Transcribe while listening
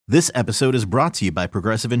This episode is brought to you by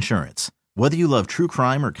Progressive Insurance. Whether you love true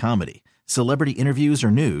crime or comedy, celebrity interviews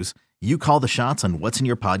or news, you call the shots on what's in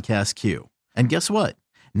your podcast queue. And guess what?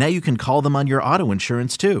 Now you can call them on your auto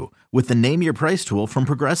insurance too with the Name Your Price tool from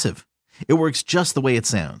Progressive. It works just the way it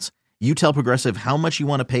sounds. You tell Progressive how much you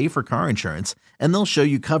want to pay for car insurance, and they'll show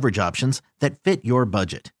you coverage options that fit your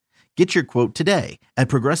budget. Get your quote today at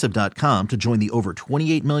Progressive.com to join the over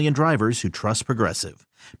 28 million drivers who trust Progressive.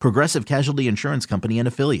 Progressive Casualty Insurance Company and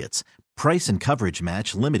Affiliates. Price and coverage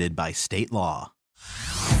match limited by state law.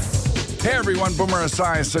 Hey everyone, Boomer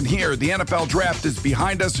Esiason here. The NFL Draft is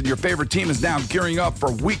behind us and your favorite team is now gearing up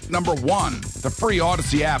for week number 1. The free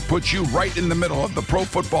Odyssey app puts you right in the middle of the pro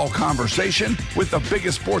football conversation with the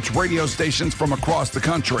biggest sports radio stations from across the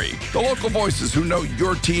country. The local voices who know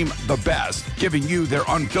your team the best, giving you their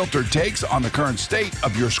unfiltered takes on the current state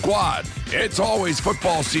of your squad. It's always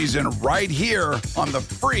football season right here on the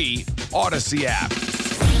free Odyssey app.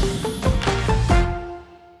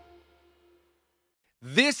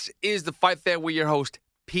 This is the Fight Fan with your host,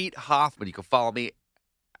 Pete Hoffman. You can follow me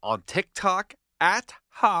on TikTok at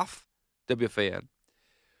HoffWFAN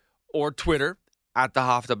or Twitter at the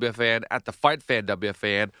HoffWFAN, at the Fight Fan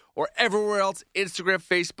WFAN, or everywhere else, Instagram,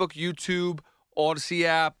 Facebook, YouTube, Odyssey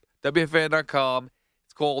app, WFAN.com.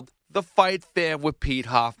 It's called The Fight Fan with Pete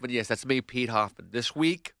Hoffman. Yes, that's me, Pete Hoffman. This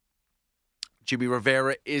week, Jimmie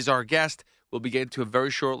Rivera is our guest. We'll be getting to him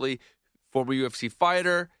very shortly. Former UFC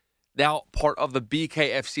fighter. Now part of the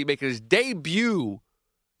BKFC, making his debut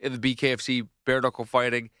in the BKFC bare knuckle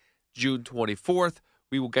fighting, June 24th.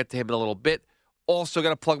 We will get to him in a little bit. Also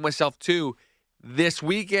got to plug myself too. This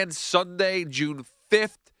weekend, Sunday, June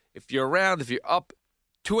 5th, if you're around, if you're up,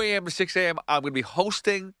 2 a.m. to 6 a.m., I'm going to be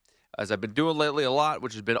hosting, as I've been doing lately a lot,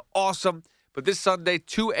 which has been awesome. But this Sunday,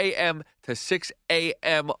 2 a.m. to 6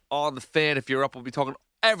 a.m. on the Fan. If you're up, we'll be talking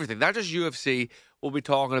everything, not just UFC. We'll be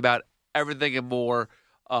talking about everything and more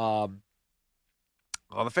on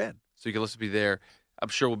the Fan. So you can listen to me there. I'm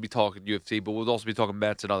sure we'll be talking UFC, but we'll also be talking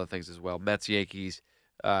Mets and other things as well. Mets, Yankees,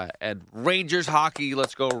 and Rangers hockey.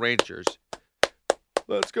 Let's go, Rangers.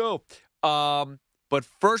 Let's go. But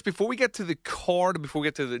first, before we get to the card, before we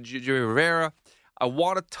get to the Jimmie Rivera, I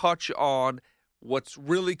want to touch on what's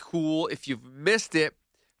really cool. If you've missed it,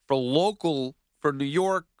 for New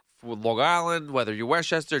York, for Long Island, whether you're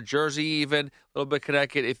Westchester, Jersey even, a little bit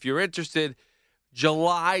Connecticut, if you're interested,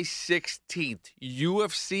 July 16th,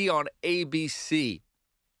 UFC on ABC.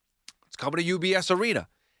 It's coming to UBS Arena.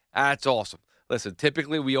 That's awesome. Listen,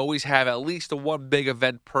 typically we always have at least one big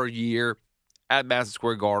event per year at Madison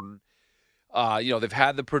Square Garden. They've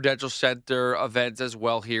had the Prudential Center events as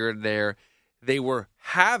well here and there. They were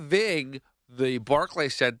having the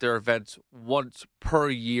Barclays Center events once per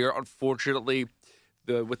year. Unfortunately,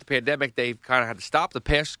 with the pandemic, they've kind of had to stop the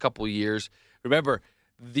past couple of years. Remember,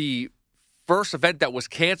 the first event that was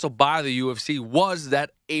canceled by the UFC was that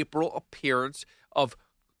April appearance of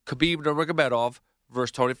Khabib Nurmagomedov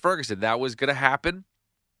versus Tony Ferguson. That was going to happen.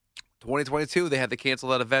 2022, they had to cancel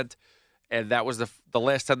that event, and that was the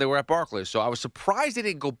last time they were at Barclays. So I was surprised they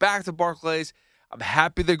didn't go back to Barclays. I'm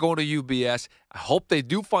happy they're going to UBS. I hope they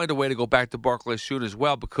do find a way to go back to Barclays soon as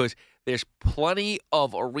well, because there's plenty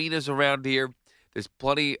of arenas around here. There's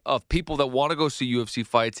plenty of people that want to go see UFC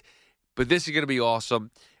fights, but this is going to be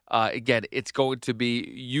awesome. Again, it's going to be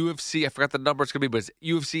UFC. I forgot the number it's going to be, but it's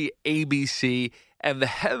UFC ABC. And the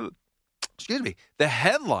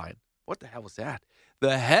headline. What the hell was that?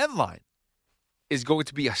 The headline is going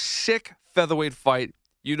to be a sick featherweight fight.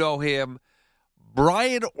 You know him,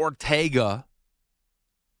 Brian Ortega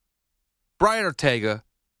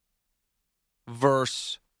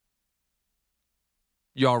versus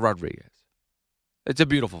Yair Rodriguez. It's a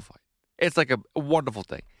beautiful fight. It's like a wonderful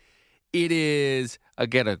thing. It is,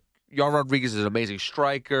 again, Yair Rodriguez is an amazing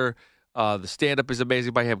striker. The stand-up is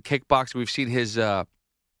amazing by him. Kickboxing, we've seen his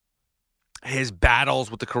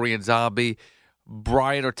battles with the Korean Zombie.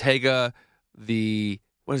 Brian Ortega,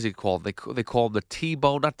 what is he called? They call him the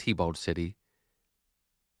T-Bone, not T-Bone City.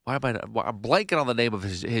 I'm blanking on the name of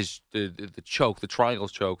the choke, the triangle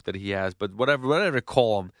choke that he has, but whatever to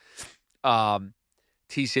call him.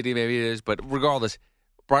 T-City maybe it is, but regardless,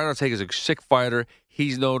 Brian Ortega is a sick fighter.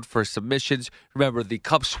 He's known for submissions. Remember the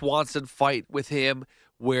Cub Swanson fight with him,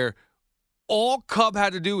 where all Cub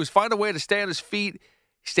had to do was find a way to stay on his feet,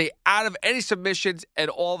 stay out of any submissions, and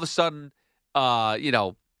all of a sudden,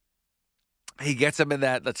 he gets him in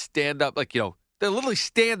that stand up, they're literally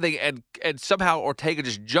standing, and somehow Ortega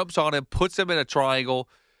just jumps on him, puts him in a triangle,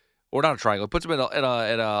 or not a triangle, puts him in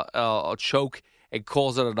a choke, and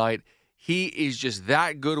calls it a night. He is just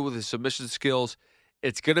that good with his submission skills.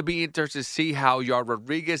 It's going to be interesting to see how Yair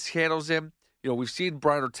Rodriguez handles him. we've seen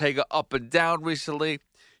Brian Ortega up and down recently.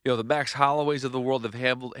 The Max Holloways of the world have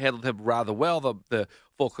handled him rather well. The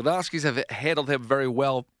Volkanovskis have handled him very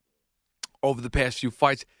well over the past few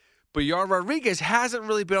fights. But Yair Rodriguez hasn't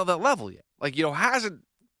really been on that level yet.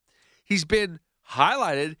 He's been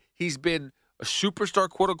highlighted. He's been a superstar,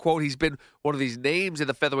 quote unquote. He's been one of these names in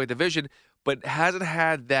the featherweight division, but hasn't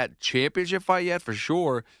had that championship fight yet for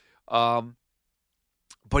sure. But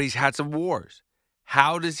he's had some wars.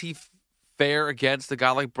 How does he fare against a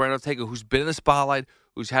guy like Brian Ortega, who's been in the spotlight,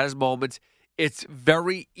 who's had his moments? It's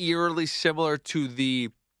very eerily similar to the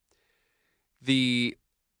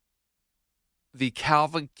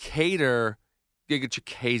Calvin Kattar Giga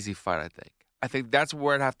Chikadze fight, I think. I think that's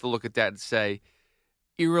where I'd have to look at that and say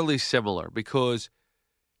eerily similar because,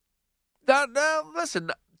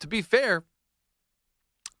 listen, to be fair,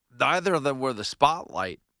 neither of them were the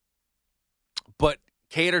spotlight, but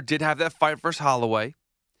Kattar did have that fight versus Holloway.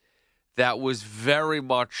 That was very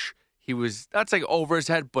much, he was not saying over his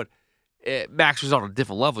head, but Max was on a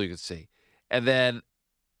different level, you could see. And then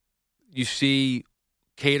you see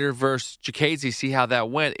Kattar versus Chikadze, see how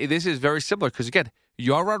that went. This is very similar because, again,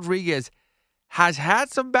 Yair Rodriguez has had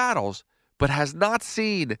some battles, but has not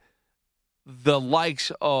seen the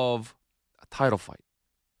likes of a title fight.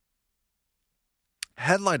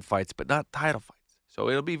 Headline fights, but not title fights. So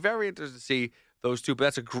it'll be very interesting to see those two.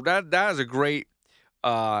 But that is a great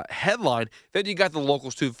headline. Then you got the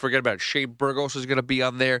locals, too. Forget about it. Shane Burgos is going to be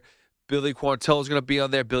on there. Billy Quantill is going to be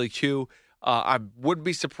on there. Billy Q. I wouldn't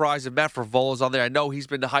be surprised if Matt Frevola is on there. I know he's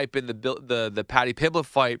been hyping the Paddy Pimblett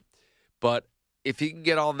fight, but if he can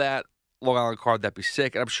get on that Long Island card, that'd be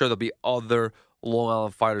sick. And I'm sure there'll be other Long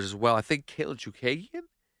Island fighters as well. I think Caitlin Chukagian,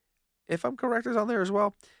 if I'm correct, is on there as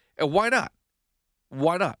well. And why not?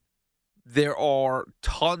 Why not? There are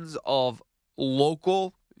tons of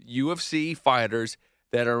local UFC fighters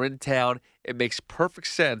that are in town. It makes perfect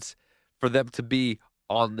sense for them to be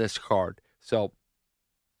on this card. So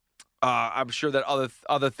I'm sure that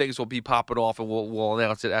other things will be popping off, and we'll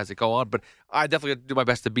announce it as it go on. But I definitely do my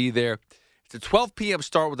best to be there. It's a 12 p.m.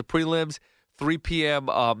 start with the prelims, 3 p.m.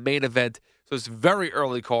 Main event. So it's a very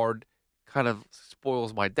early card. Kind of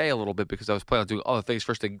spoils my day a little bit because I was planning on doing other things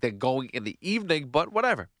first thing, then going in the evening, but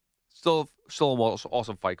whatever. Still an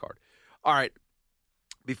awesome fight card. All right.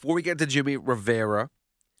 Before we get to Jimmie Rivera,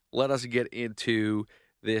 let us get into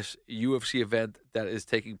this UFC event that is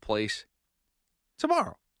taking place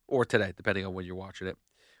tomorrow or today, depending on when you're watching it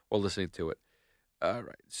or listening to it. All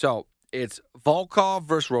right. So it's Volkov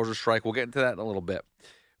versus Rosenstrike. We'll get into that in a little bit.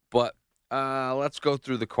 But let's go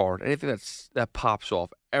through the card. Anything that pops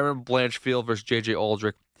off. Erin Blanchfield versus J.J.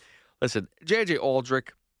 Aldrich. Listen, J.J. Aldrich,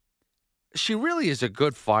 she really is a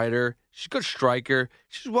good fighter. She's a good striker.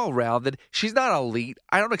 She's well-rounded. She's not elite.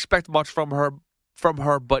 I don't expect much from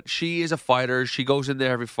her, but she is a fighter. She goes in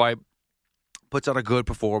there every fight, puts on a good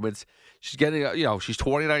performance. She's getting, she's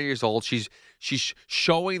 29 years old. She's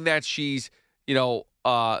showing that she's, she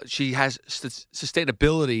has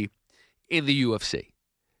sustainability in the UFC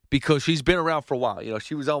because she's been around for a while.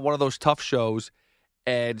 She was on one of those tough shows,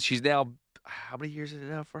 and she's now, how many years is it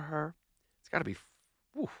now for her? It's got to be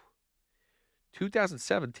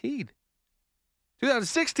 2017.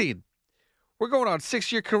 2016. We're going on a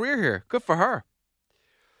 6-year career here. Good for her.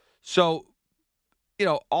 So,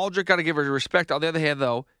 Aldrich got to give her respect. On the other hand,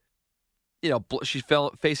 though, she's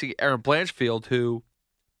facing Erin Blanchfield, who,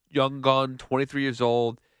 young gun, 23 years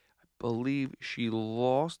old. I believe she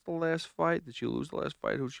lost the last fight. Did she lose the last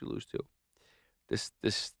fight? Who did she lose to? This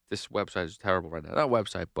website is terrible right now. Not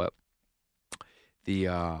website, but the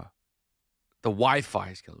Wi-Fi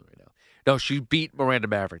is killing me right now. No, she beat Miranda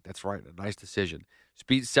Maverick. That's right. A nice decision. She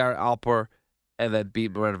beat Sarah Alper and then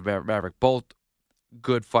beat Miranda Maverick. Both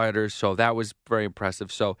good fighters, so that was very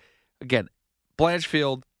impressive. So, again,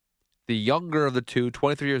 Blanchfield, the younger of the two,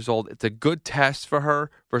 23 years old. It's a good test for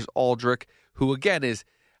her versus Aldrich, who, again, is,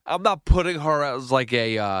 I'm not putting her as like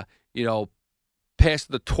a, pass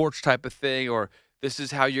the torch type of thing or this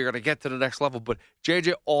is how you're going to get to the next level. But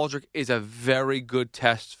J.J. Aldrich is a very good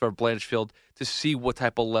test for Blanchfield to see what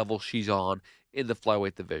type of level she's on in the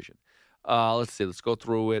flyweight division. Let's see. Let's go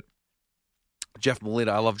through it. Jeff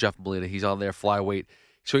Molina. I love Jeff Molina. He's on there, flyweight.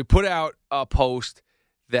 So he put out a post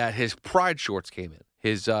that his Pride shorts came in.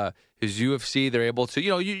 His UFC, they're able to,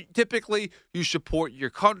 you typically you support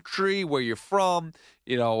your country, where you're from.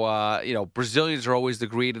 Brazilians are always the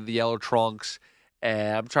green and the yellow trunks.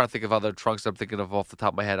 And I'm trying to think of other trunks I'm thinking of off the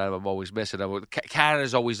top of my head. I'm always missing.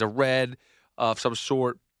 Canada's always a red of some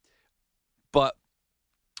sort. But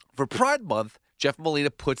for Pride Month, Jeff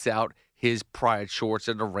Molina puts out his Pride shorts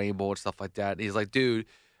and the rainbow and stuff like that. And he's like, dude,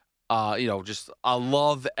 Just I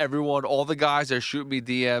love everyone, all the guys that are shooting me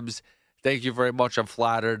DMs. Thank you very much. I'm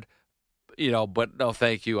flattered. But no,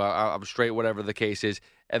 thank you. I'm straight, whatever the case is.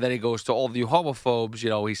 And then he goes to all the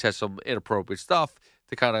homophobes. He says some inappropriate stuff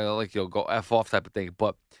to kind of go F off type of thing.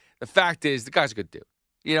 But the fact is, the guy's a good dude.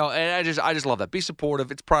 And I just love that. Be supportive.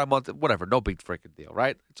 It's Pride Month, whatever. No big freaking deal,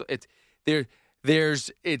 right?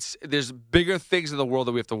 There's bigger things in the world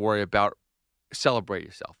that we have to worry about. Celebrate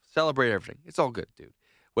yourself. Celebrate everything. It's all good, dude.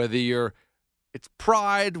 Whether it's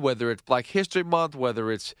Pride, whether it's Black History Month, whether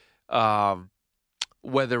it's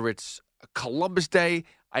Columbus Day.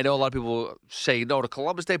 I know a lot of people say no to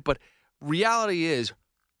Columbus Day, but reality is,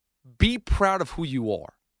 be proud of who you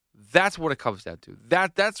are. That's what it comes down to.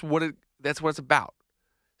 That's what it's about.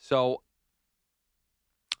 So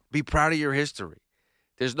be proud of your history.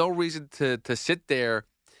 There's no reason to sit there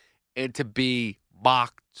and to be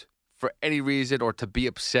mocked for any reason, or to be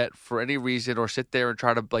upset for any reason, or sit there and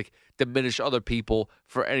try to diminish other people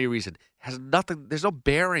for any reason. It has nothing. There's no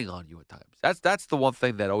bearing on you at times. That's the one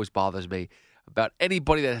thing that always bothers me about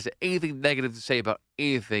anybody that has anything negative to say about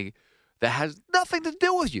anything that has nothing to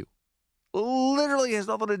do with you. Literally has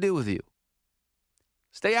nothing to do with you.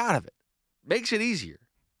 Stay out of it. Makes it easier.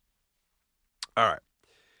 All right.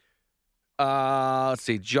 Let's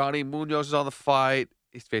see. Johnny Munoz is on the fight.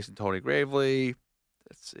 He's facing Tony Gravely.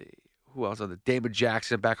 Let's see. Who else on the? Damon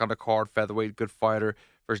Jackson back on the card. Featherweight, good fighter.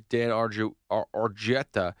 Versus Dan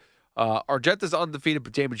Argetta. Argetta's undefeated,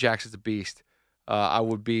 but Damon Jackson's a beast. I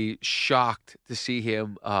would be shocked to see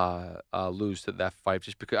him lose to that fight,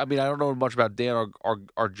 just because. I don't know much about Dan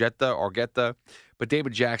Argetta, but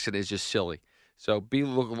Damon Jackson is just silly. So be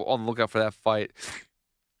on the lookout for that fight.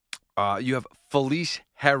 You have Felice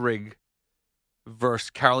Herrig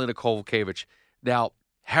versus Karolina Kowalkiewicz. Now,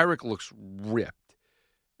 Herrig looks ripped.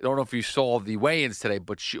 I don't know if you saw the weigh-ins today,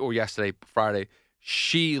 or yesterday, Friday.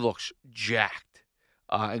 She looks jacked.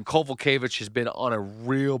 And Kowalkiewicz has been on a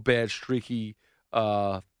real bad streaky.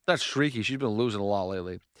 Not streaky. She's been losing a lot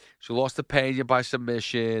lately. She lost to Pena by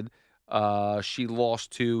submission. She lost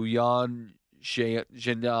to Yan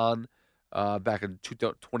Jinan back in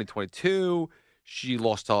 2022. She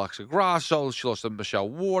lost to Alexa Grasso. She lost to Michelle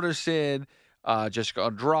Waterson, Jessica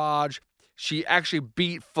Andrade. She actually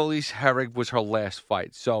beat Felice Herrig, was her last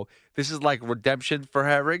fight. So this is like redemption for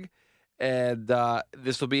Herrig. And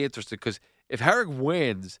this will be interesting because if Herrig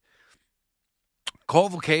wins,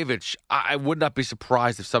 Kowalkiewicz, I would not be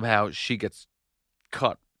surprised if somehow she gets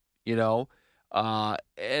cut, And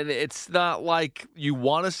it's not like you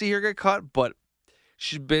want to see her get cut, but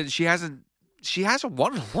she hasn't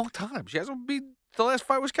won in a long time. She hasn't beat. The last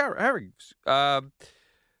fight was Herrig.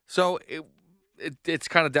 So it's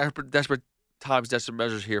kind of desperate times, desperate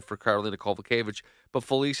measures here for Karolina Kowalkiewicz. But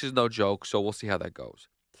Felice is no joke, so we'll see how that goes.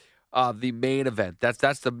 The main event.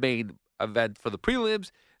 That's the main event for the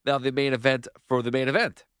prelims. Now the main event for the main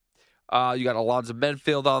event. You got Alonzo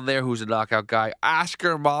Menfield on there, who's a knockout guy.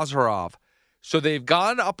 Askar Mazharov. So they've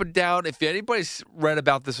gone up and down. If anybody's read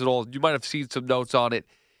about this at all, you might have seen some notes on it.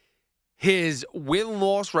 His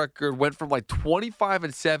win-loss record went from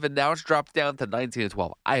 25-7. Now it's dropped down to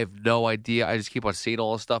 19-12. I have no idea. I just keep on seeing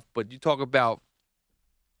all this stuff. But you talk about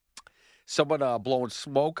someone blowing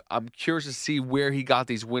smoke. I'm curious to see where he got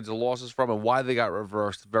these wins and losses from and why they got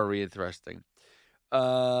reversed. Very interesting.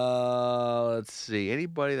 Let's see.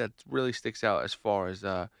 Anybody that really sticks out as far as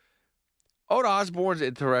Oda Osborne's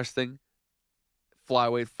interesting.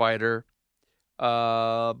 Flyweight fighter.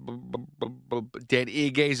 Dan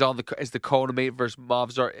Ige's on as the co-mate versus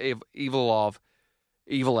Movsar Evilov.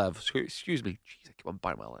 Excuse me. Jeez, I keep on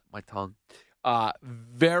biting my tongue.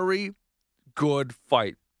 Very good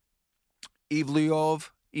fight.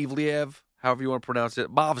 Evliev, however you want to pronounce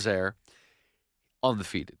it, Movsar,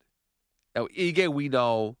 undefeated. Now, Ige, we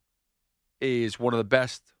know, is one of the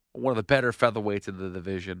better featherweights in the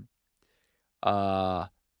division.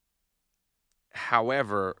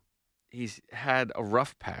 However, he's had a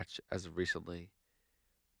rough patch as of recently.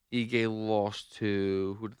 Ige lost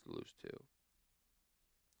to... Who did he lose to?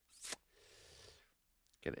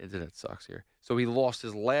 Internet sucks here. So he lost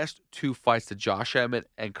his last two fights to Josh Emmett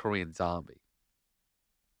and Korean Zombie.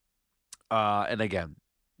 And again,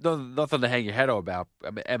 nothing to hang your head about.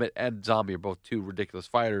 I mean, Emmett and Zombie are both two ridiculous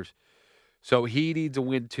fighters. So he needs a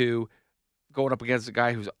win too, going up against a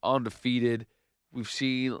guy who's undefeated. We've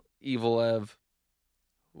seen Eviliev.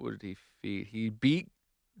 What did he beat? He beat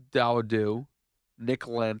Dawoodu, Nick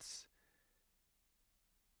Lentz,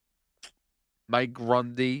 Mike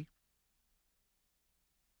Grundy,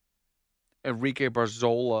 Enrique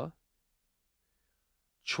Barzola,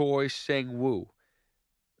 Choi Sang-woo.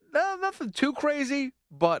 No, nothing too crazy,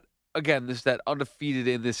 but again, this is that undefeated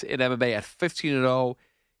in MMA at 15-0.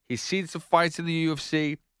 He's seen some fights in the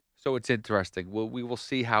UFC, so it's interesting. We will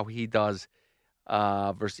see how he does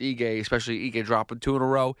versus Ige, especially Ige dropping 2 in a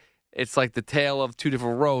row. It's like the tale of 2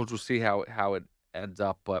 different roads. We'll see how it ends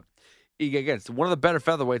up. But Ige, again, it's one of the better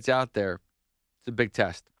featherweights out there. It's a big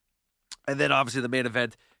test. And then, obviously, the main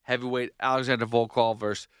event, heavyweight Alexander Volkov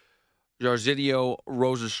versus Jairzinho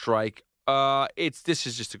Rozenstruik. This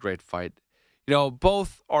is just a great fight.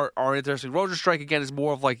 Both are interesting. Rozenstruik, again, is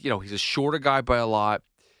more of like, he's a shorter guy by a lot.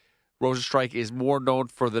 Rozenstruik is more known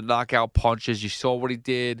for the knockout punches. You saw what he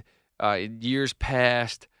did in years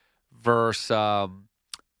past versus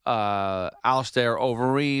Alistair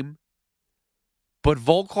Overeem. But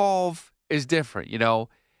Volkov is different,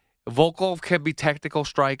 Volkov can be technical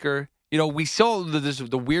striker. We saw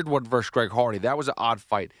the weird one versus Greg Hardy. That was an odd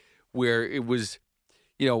fight where it was,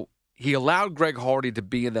 he allowed Greg Hardy to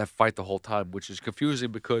be in that fight the whole time, which is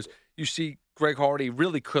confusing because you see Greg Hardy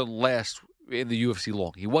really couldn't last in the UFC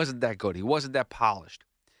long. He wasn't that good. He wasn't that polished.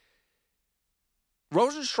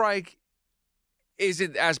 Rozenstruik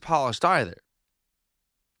isn't as polished either.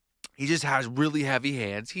 He just has really heavy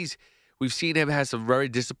hands. We've seen him have some very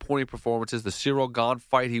disappointing performances. The Cyril Gane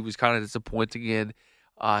fight, he was kind of disappointing in.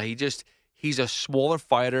 He's a smaller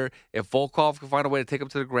fighter. If Volkov can find a way to take him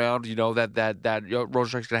to the ground, that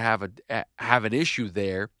Rozenstruik's going to have an issue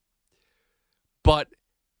there. But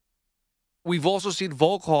we've also seen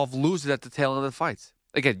Volkov lose it at the tail end of the fights.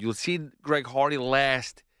 Again, you've seen Greg Hardy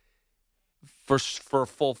last for a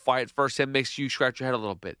full fight. First him makes you scratch your head a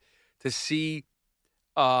little bit. To see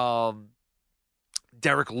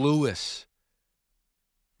Derek Lewis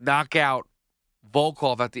knock out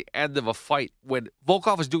Volkov at the end of a fight when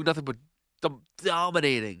Volkov is doing nothing but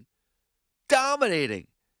dominating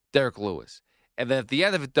Derek Lewis. And then at the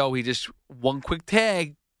end of it, though, he just one quick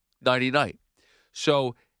tag, nighty-night.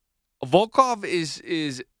 So Volkov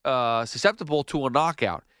is susceptible to a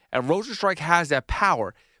knockout, and Rozenstruik has that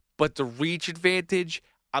power, but the reach advantage,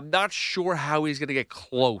 I'm not sure how he's going to get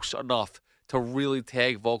close enough to really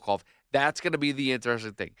tag Volkov. That's going to be the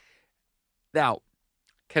interesting thing. Now,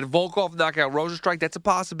 can Volkov knock out Rozenstruik? That's a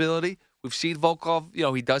possibility. We've seen Volkov,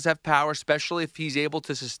 he does have power, especially if he's able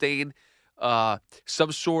to sustain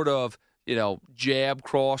some sort of, jab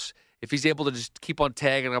cross. If he's able to just keep on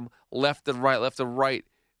tagging him left and right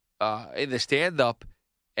in the stand-up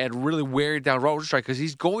and really wearing down Rozenstruik, because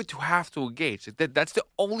he's going to have to engage. That's the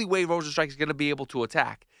only way Rozenstruik is going to be able to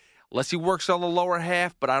attack. Unless he works on the lower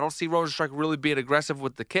half, but I don't see Rozenstruik really being aggressive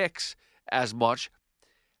with the kicks as much.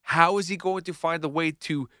 How is he going to find a way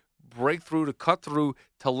to break through, to cut through,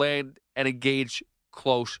 to land and engage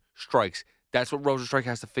close strikes? That's what Rozenstruik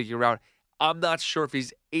has to figure out. I'm not sure if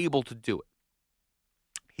he's able to do it.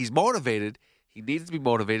 He's motivated. He needs to be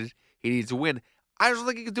motivated. He needs to win. I just don't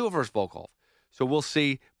think he can do it versus Volkov. So we'll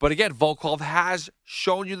see. But again, Volkov has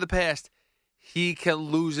shown you in the past he can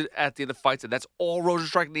lose it at the end of fights, and that's all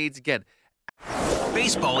Rozenstruik needs. Again,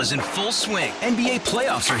 baseball is in full swing. NBA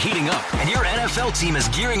playoffs are heating up, and your NFL team is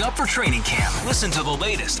gearing up for training camp. Listen to the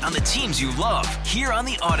latest on the teams you love here on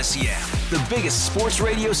the Odyssey app. The biggest sports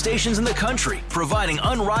radio stations in the country, providing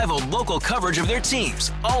unrivaled local coverage of their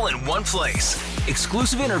teams, all in one place.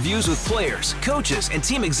 Exclusive interviews with players, coaches, and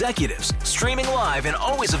team executives, streaming live and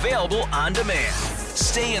always available on demand.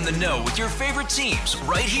 Stay in the know with your favorite teams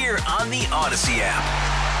right here on the Odyssey app.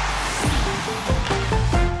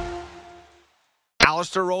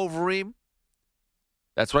 Alistair Overeem.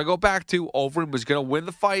 That's what I go back to. Overeem was going to win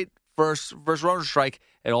the fight versus Rozenstruik,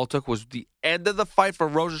 and all it took was the end of the fight for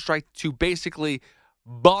Rozenstruik to basically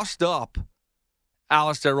bust up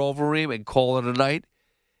Alistair Overeem and call it a night.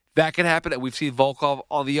 That can happen, and we've seen Volkov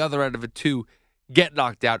on the other end of it too get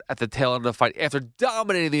knocked out at the tail end of the fight after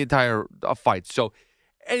dominating the entire fight. So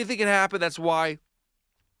anything can happen. That's why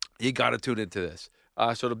you got to tune into this.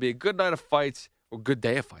 So it'll be a good night of fights, or good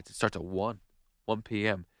day of fights. It starts at 1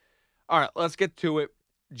 p.m. All right, let's get to it.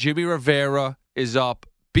 Jimmie Rivera is up.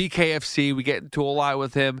 BKFC, we get into a lot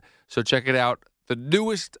with him, so check it out. The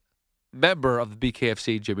newest member of the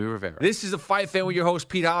BKFC, Jimmie Rivera. This is a Fight Fan with your host,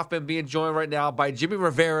 Pete Hoffman, being joined right now by Jimmie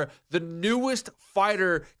Rivera, the newest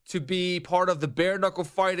fighter to be part of the Bare Knuckle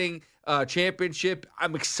Fighting Championship.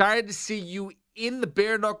 I'm excited to see you in the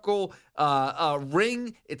Bare Knuckle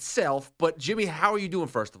ring itself, but Jimmie, how are you doing,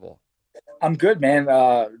 first of all? I'm good, man.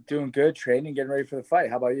 Doing good, training, getting ready for the fight.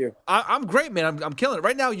 How about you? I'm great, man. I'm killing it.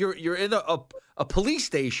 Right now, you're in a police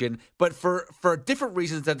station, but for different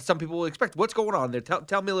reasons than some people will expect. What's going on there?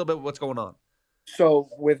 Tell me a little bit what's going on. So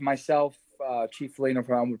with myself, Chief Felino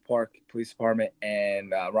from Elmwood Park Police Department,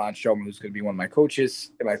 and Ron Showman, who's going to be one of my coaches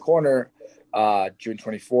in my corner, June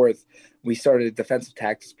 24th, we started a defensive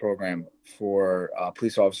tactics program for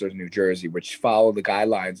police officers in New Jersey, which follow the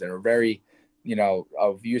guidelines that are very,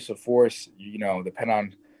 of use of force, depend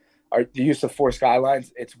on the use of force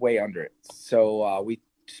guidelines, it's way under it. So we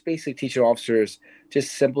just basically teaching officers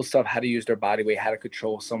just simple stuff, how to use their body weight, how to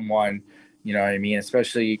control someone, you know what I mean?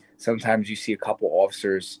 Especially sometimes you see a couple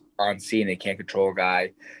officers on scene, they can't control a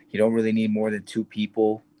guy. You don't really need more than 2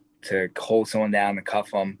 people to hold someone down and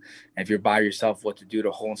cuff them. And if you're by yourself, what to do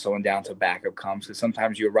to hold someone down till backup comes. Because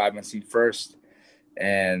sometimes you arrive on scene first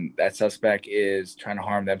and that suspect is trying to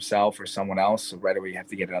harm themselves or someone else. So right away, you have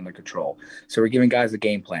to get it under control. So we're giving guys a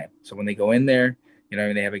game plan. So when they go in there,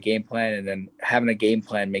 they have a game plan, and then having a game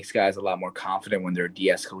plan makes guys a lot more confident when they're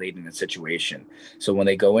de-escalating a situation. So when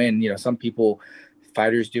they go in, some people,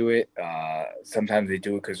 fighters do it. Sometimes they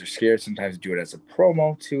do it because they're scared. Sometimes they do it as a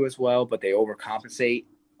promo too as well, but they overcompensate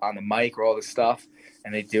on the mic or all this stuff,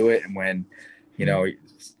 and they do it. And when, you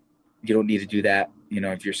don't need to do that.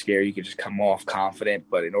 If you're scared, you can just come off confident.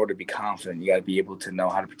 But in order to be confident, you got to be able to know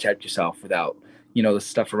how to protect yourself without, the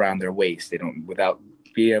stuff around their waist. Without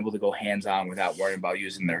being able to go hands-on, without worrying about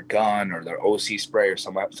using their gun or their OC spray, or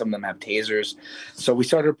some of them have tasers. So we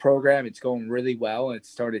started a program. It's going really well, and it's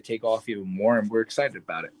started to take off even more, and we're excited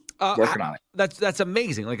about it. Working on it. That's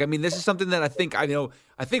amazing. This is something that I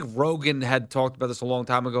think Rogan had talked about this a long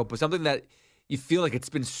time ago, but something that you feel like it's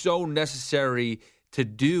been so necessary to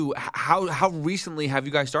do. How recently have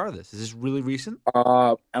you guys started this? Is this really recent?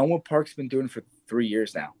 Elmwood Park's been doing it for 3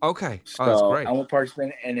 years now. Okay. So that's great. Elmwood Park's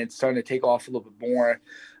been, and it's starting to take off a little bit more.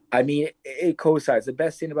 I mean, it coincides. The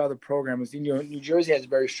best thing about the program is, New Jersey has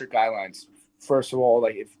very strict guidelines. First of all,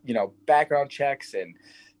 like, if, background checks and,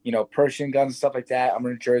 purchasing guns and stuff like that. I'm a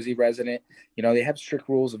New Jersey resident. They have strict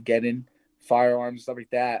rules of getting firearms and stuff like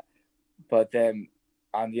that. But then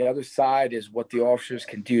on the other side is what the officers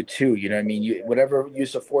can do too. You know what I mean? Whatever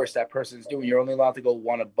use of force that person's doing, you're only allowed to go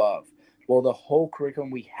one above. Well, the whole curriculum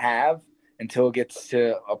we have, until it gets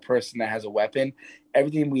to a person that has a weapon,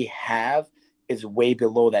 everything we have is way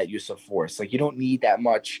below that use of force. Like, you don't need that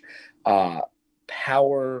much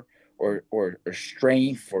power or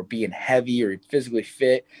strength or being heavy or physically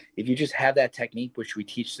fit. If you just have that technique, which we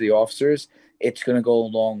teach to the officers, it's going to go a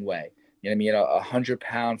long way. You know what I mean?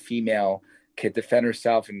 100-pound female can defend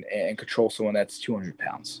herself and control someone that's 200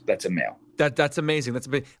 pounds. That's a male. That's amazing. That's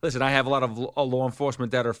big. Listen, I have a lot of law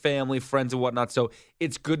enforcement that are family, friends, and whatnot. So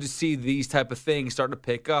it's good to see these type of things starting to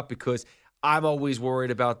pick up, because I'm always worried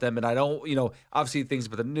about them. And I don't, obviously things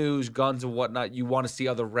about the news, guns and whatnot, you want to see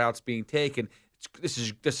other routes being taken. This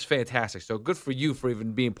is fantastic. So good for you for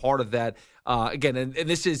even being part of that. Again, and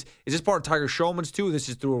this is this part of Tiger Showman's too? This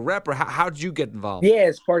is through a rep, or how did you get involved? Yeah,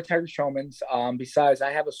 it's part of Tiger Showman's. Besides,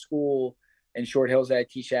 I have a school in Short Hills that I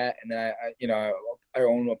teach at, and then I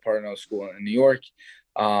own a part of a school in New York.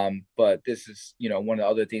 But this is, one of the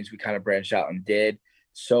other things we kind of branched out and did.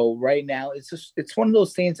 So right now it's one of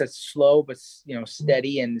those things that's slow, but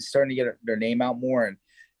steady, and starting to get their name out more,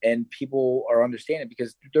 and people are understanding,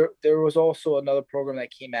 because there was also another program that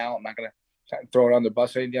came out. I'm not going to throw it on the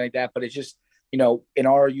bus or anything like that, but it's just, in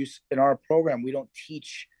our program, we don't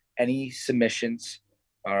teach any submissions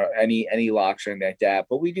or any locks or anything like that.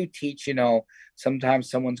 But we do teach, sometimes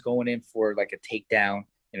someone's going in for like a takedown.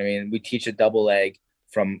 We teach a double leg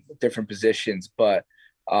from different positions. But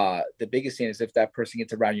the biggest thing is if that person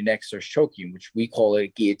gets around your neck, starts choking you, which we call it a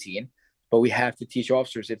guillotine. But we have to teach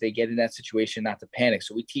officers, if they get in that situation, not to panic.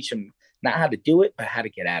 So we teach them not how to do it, but how to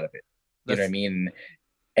get out of it. You know what I mean?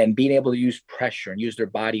 And being able to use pressure and use their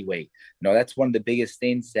body weight. That's one of the biggest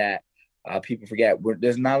things that people forget.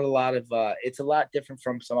 There's not a lot of it's a lot different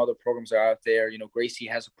from some other programs that are out there. Gracie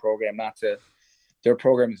has a program. Their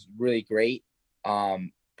program is really great,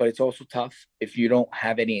 but it's also tough if you don't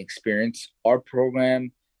have any experience. Our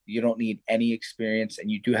program, you don't need any experience, and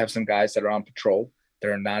you do have some guys that are on patrol that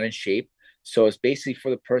are not in shape. So it's basically for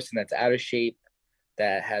the person that's out of shape,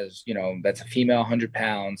 that has, that's a female, 100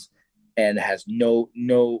 pounds, and has no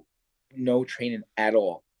training at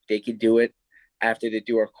all. They can do it. After they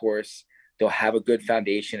do our course, they'll have a good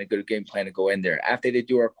foundation, a good game plan to go in there. After they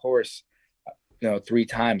do our course, 3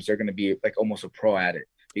 times, they're going to be like almost a pro at it,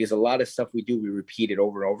 because a lot of stuff we do, we repeat it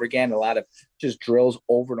over and over again. A lot of just drills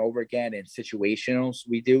over and over again, and situationals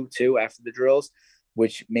we do too after the drills,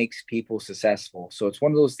 which makes people successful. So it's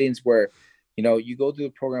one of those things where, you go through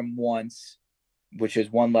the program once, which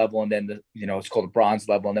is one level, and then it's called a bronze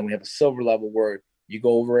level, and then we have a silver level where you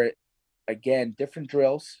go over it again, different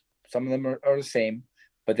drills. Some of them are the same,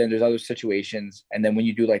 but then there's other situations. And then when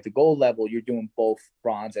you do like the gold level, you're doing both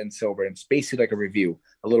bronze and silver. And it's basically like a review,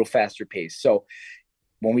 a little faster pace. So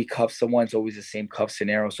when we cuff someone, it's always the same cuff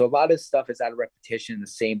scenario. So a lot of stuff is out of repetition, the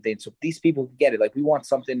same thing. So these people get it. Like, we want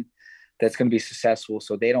something that's going to be successful,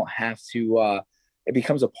 so they don't have to. It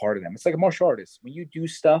becomes a part of them. It's like a martial artist. When you do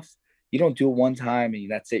stuff, you don't do it one time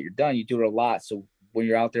and that's it. You're done. You do it a lot. So when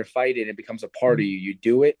you're out there fighting, it becomes a part of you. You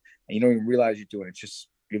do it, and you don't even realize you're doing it. It's just,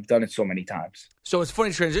 you've done it so many times. So it's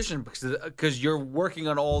funny transition because you're working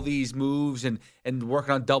on all these moves and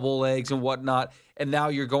working on double legs and whatnot, and now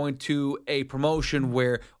you're going to a promotion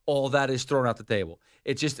where all that is thrown out the table.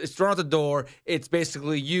 It's thrown out the door. It's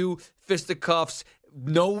basically you, fisticuffs,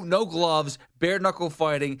 no gloves, bare knuckle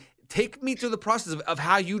fighting. Take me through the process of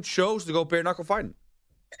how you chose to go bare knuckle fighting.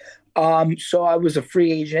 So I was a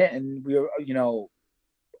free agent, and we were,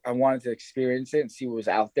 I wanted to experience it and see what was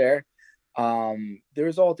out there.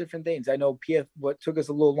 There's all different things. I know what took us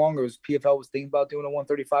a little longer was PFL was thinking about doing a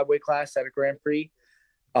 135 weight class at a Grand Prix.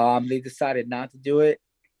 They decided not to do it.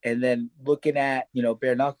 And then looking at,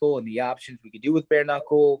 bare knuckle and the options we could do with bare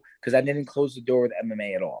knuckle, because I didn't close the door with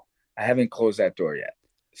MMA at all. I haven't closed that door yet.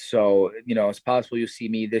 So, it's possible you'll see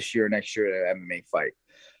me this year or next year at an MMA fight.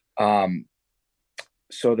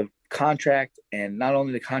 So the contract, and not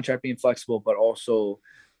only the contract being flexible, but also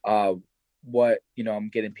what, I'm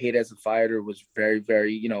getting paid as a fighter was very,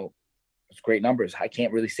 very, it's great numbers. I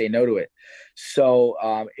can't really say no to it. So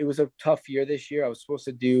it was a tough year this year. I was supposed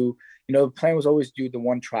to do, the plan was always do the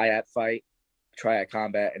one triad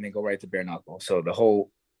combat, and then go right to bare knuckle. So the whole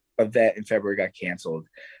event in February got canceled.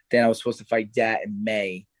 Then I was supposed to fight Dat in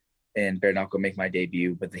May and bare knuckle, make my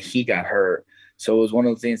debut, but then he got hurt. So it was one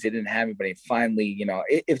of those things they didn't have me, but it finally,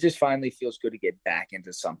 it just finally feels good to get back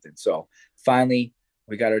into something. So finally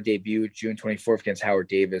we got our debut June 24th against Howard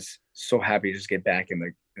Davis. So happy to just get back in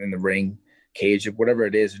the ring, cage, whatever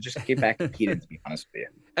it is, and just get back competing, to be honest with you.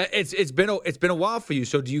 It's been a while for you.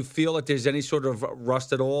 So do you feel like there's any sort of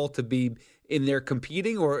rust at all to be in there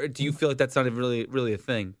competing, or do you feel like that's not even really a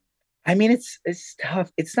thing? I mean, it's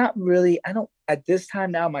tough. It's not really, at this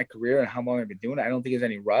time now in my career and how long I've been doing it, I don't think there's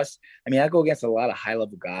any rust. I mean, I go against a lot of high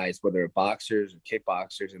level guys, whether they're boxers or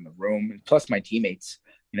kickboxers in the room, and plus my teammates,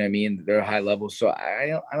 what I mean? They're high level. So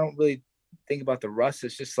I don't really think about the rust.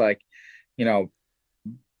 It's just like, there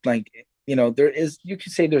is, you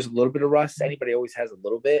could say there's a little bit of rust. Anybody always has a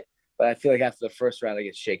little bit, but I feel like after the first round, I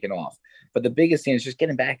get shaken off. But the biggest thing is just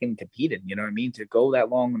getting back and competing, to go that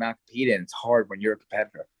long and not competing, it's hard when you're a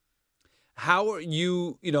competitor. How are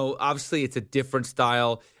you, obviously it's a different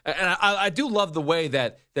style. And I do love the way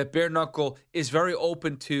that bare knuckle is very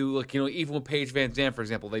open to, like, even with Paige Van Zandt, for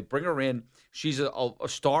example, they bring her in. She's a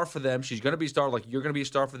star for them. She's going to be a star, like you're going to be a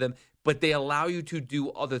star for them. But they allow you to do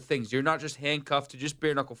other things. You're not just handcuffed to just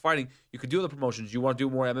bare knuckle fighting. You could do other promotions. You want to do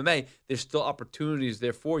more MMA. There's still opportunities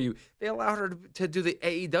there for you. They allow her to do the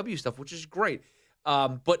AEW stuff, which is great.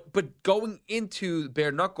 But going into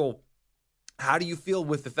bare knuckle, how do you feel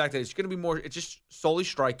with the fact that it's going to be more, it's just solely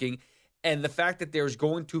striking, and the fact that there's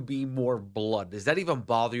going to be more blood? Does that even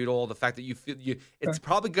bother you at all? The fact that you feel it's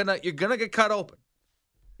probably you're going to get cut open?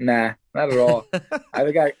 Nah, not at all. I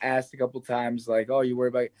think I asked a couple times, like, "Oh, you worry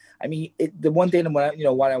about?" I mean, the one thing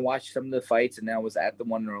when I watched some of the fights, and then I was at the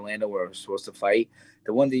one in Orlando where I was supposed to fight.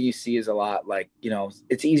 The one thing you see is a lot, like,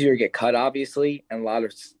 it's easier to get cut, obviously, and a lot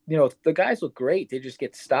of the guys look great. They just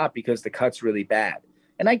get stopped because the cut's really bad,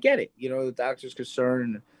 and I get it. The doctor's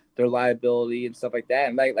concerned, their liability and stuff like that.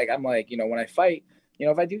 And like I'm like, when I fight,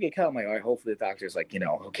 if I do get cut, I'm like, all right, hopefully the doctor's like,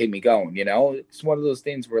 he'll keep me going. It's one of those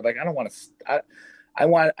things where, like, I don't want to.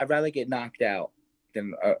 I'd rather get knocked out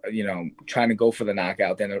than trying to go for the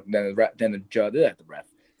knockout than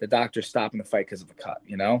the doctor stopping the fight because of a cut.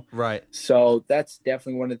 Right. So that's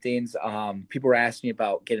definitely one of the things. People were asking me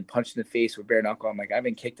about getting punched in the face with bare knuckle. I'm like, I've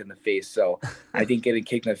been kicked in the face, so I think getting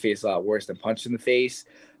kicked in the face is a lot worse than punched in the face.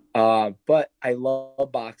 But I love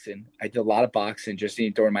boxing. I did a lot of boxing just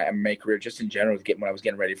during my MMA career, just in general, when I was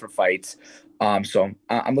getting ready for fights. So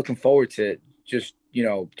I'm looking forward to just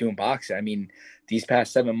doing boxing. I mean, these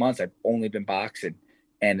past 7 months, I've only been boxing,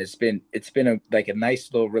 and it's been a nice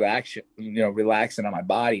little relaxing on my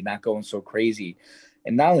body, not going so crazy.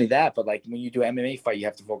 And not only that, but like when you do an MMA fight, you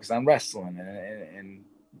have to focus on wrestling and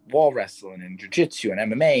wall wrestling and jiu-jitsu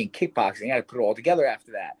and MMA and kickboxing. You got to put it all together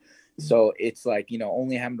after that. So it's like,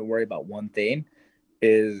 only having to worry about one thing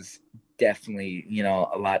is definitely,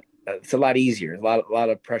 a lot. It's a lot easier. A lot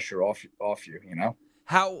of pressure off you.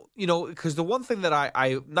 How, because the one thing that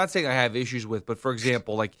I'm not saying I have issues with, but for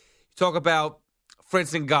example, like you talk about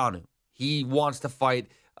Francis Ngannou, he wants to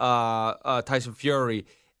fight Tyson Fury,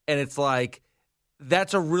 and it's like,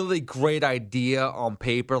 that's a really great idea on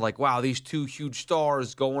paper. Like, wow, these two huge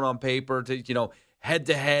stars going on paper to, head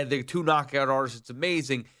to head, they're two knockout artists. It's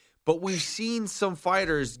amazing. But we've seen some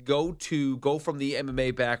fighters go from the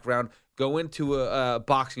MMA background, go into a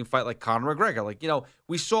boxing fight like Conor McGregor. Like,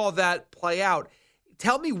 we saw that play out.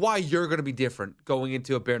 Tell me why you're going to be different going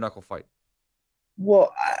into a bare knuckle fight.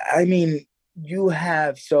 Well, I mean,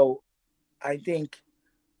 I think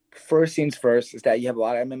first things first is that you have a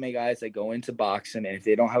lot of MMA guys that go into boxing, and if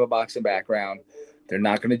they don't have a boxing background, they're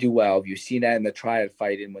not going to do well. You've seen that in the triad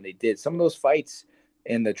fighting when they did some of those fights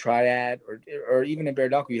in the triad or even in bare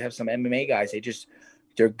knuckle. You have some MMA guys.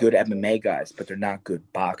 They're good MMA guys, but they're not good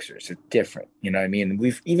boxers. They're different. You know what I mean?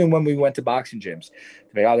 Even when we went to boxing gyms,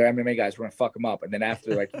 they're like, they're MMA guys, we're going to fuck them up. And then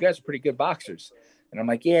after, like, you guys are pretty good boxers. And I'm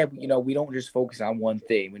like, yeah, we don't just focus on one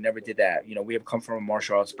thing. We never did that. We have come from a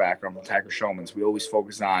martial arts background from Tiger Showman's. We always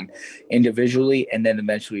focus on individually, and then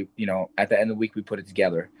eventually, at the end of the week, we put it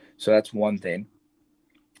together. So that's one thing.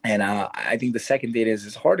 And I think the second thing is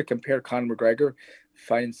it's hard to compare Conor McGregor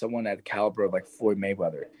fighting someone at the caliber of like Floyd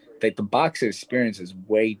Mayweather. Like, the boxing experience is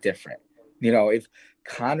way different. If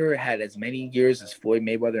Conor had as many years as Floyd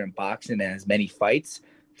Mayweather in boxing and as many fights,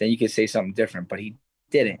 then you could say something different, but he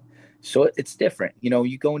didn't. So it's different.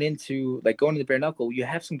 You going into the bare knuckle, you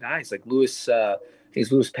have some guys like Luis, I think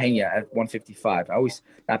it's Luis Pena at 155.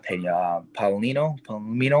 Not Pena,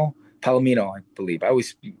 Palomino, I believe. I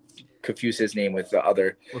always confuse his name with the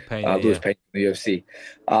other Luis Pena in the UFC,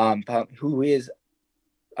 who is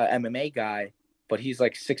an MMA guy, but he's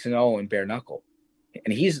like 6-0 in bare knuckle.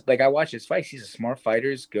 And he's like, I watch his fights. He's a smart fighter,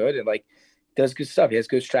 he's good, and like does good stuff. He has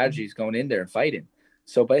good strategies going in there and fighting.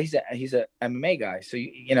 So, but he's a MMA guy. So,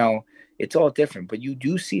 it's all different. But you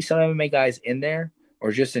do see some MMA guys in there,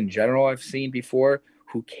 or just in general, I've seen before,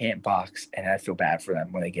 who can't box. And I feel bad for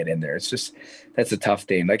them when they get in there. It's just, that's a tough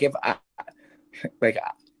thing. Like, if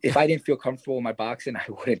I didn't feel comfortable in my boxing, I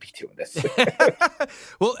wouldn't be doing this.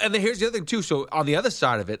 Well, and then here's the other thing, too. So on the other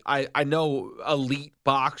side of it, I know elite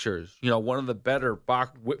boxers, one of the better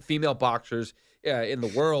female boxers in the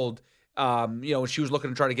world. She was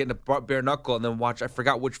looking to try to get into bare knuckle, and then I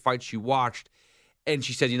forgot which fight she watched. And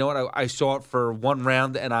she said, you know what, I saw it for one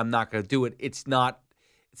round and I'm not going to do it. It's not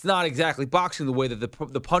exactly boxing, the way that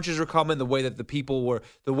the punches are coming, the way that the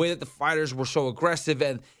way that the fighters were so aggressive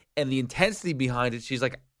and the intensity behind it. She's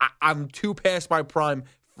like, I'm too past my prime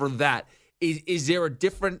for that. Is there a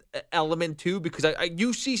different element too? Because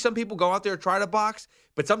you see some people go out there and try to box,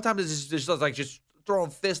 but sometimes it's just like just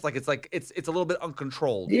throwing fists, like it's a little bit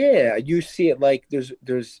uncontrolled. Yeah, you see it like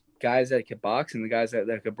there's guys that can box and the guys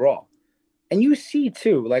that can brawl. And you see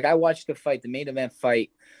too, like I watched the main event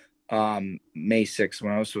fight, May 6th,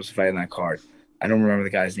 when I was supposed to fight on that card. I don't remember the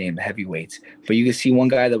guy's name, the heavyweights, but you can see one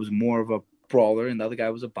guy that was more of a brawler and the other guy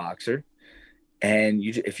was a boxer. And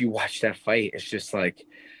if you watch that fight, it's just like,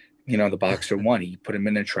 the boxer won. He put him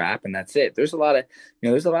in a trap, and that's it. There's a lot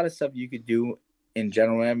of stuff you could do in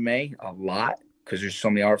general MMA, a lot, because there's so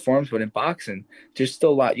many art forms. But in boxing, there's still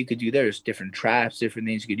a lot you could do there. There's different traps, different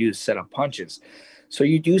things you could do to set up punches. So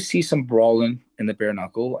you do see some brawling in the bare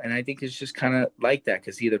knuckle, and I think it's just kind of like that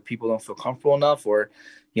because either people don't feel comfortable enough, or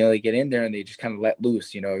they get in there and they just kind of let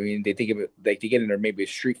loose. I mean, they think of it like they get in there maybe a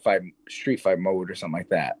street fight mode or something like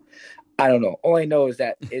that. I don't know. All I know is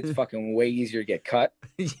that it's fucking way easier to get cut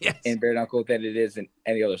in bare knuckle than it is in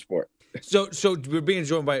any other sport. So we're being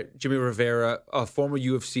joined by Jimmie Rivera, a former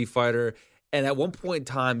UFC fighter, and at one point in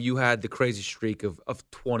time you had the crazy streak of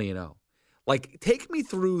 20-0. Like, take me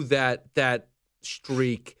through that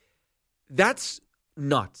streak. That's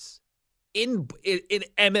nuts. In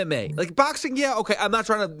MMA, like boxing, yeah, okay. I'm not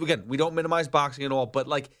trying to, again, we don't minimize boxing at all, but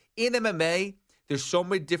like in MMA, there's so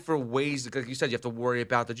many different ways. Like you said, you have to worry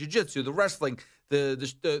about the jiu-jitsu, the wrestling, the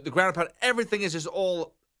ground and pound. Everything is just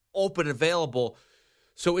all open, available.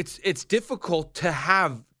 So it's difficult to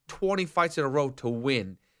have 20 fights in a row to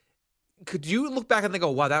win. Could you look back and think,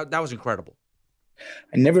 oh, wow, that was incredible?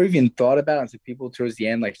 I never even thought about it until people towards the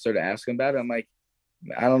end started asking about it. I'm like,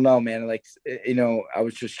 I don't know, man. I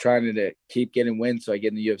was just trying to keep getting wins so I get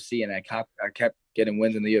in the UFC, and I kept getting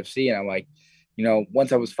wins in the UFC, and I'm like,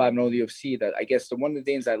 once I was 5-0 in the UFC, that I guess one of the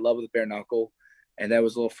things I love with bare knuckle, and that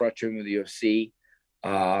was a little frustrating with the UFC,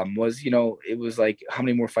 was it was like how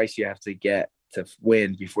many more fights you have to get to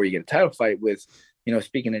win before you get a title fight. With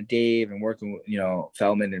speaking to Dave and working with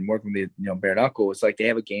Feldman and working with bare knuckle, it's like they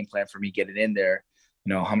have a game plan for me getting in there.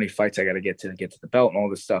 How many fights I got to get to the belt and all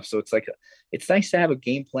this stuff. So it's like, it's nice to have a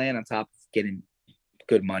game plan on top of getting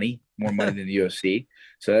good money, more money than the UFC.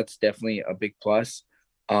 So that's definitely a big plus.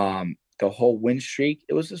 The whole win streak,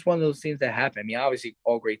 it was just one of those things that happened. I mean, obviously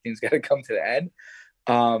all great things got to come to the end.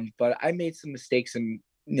 But I made some mistakes, and,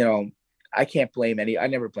 I can't blame I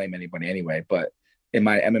never blame anybody anyway, but in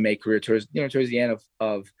my MMA career towards the end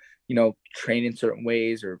of training certain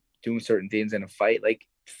ways or doing certain things in a fight. Like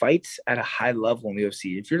fights at a high level in the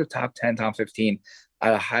UFC, if you're the top 10, top 15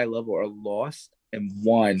 at a high level are lost and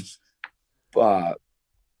won.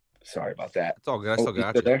 Sorry about that. It's all good. I still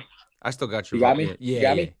got you. There? I still got you. You got me? Yeah, You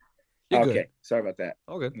got me? You're Okay. good. Sorry about that.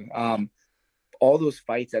 All good. All those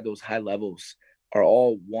fights at those high levels are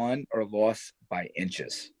all won or lost by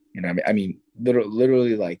inches. You know what I mean?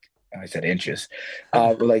 Literally like I said inches,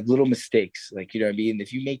 like little mistakes. Like, you know what I mean?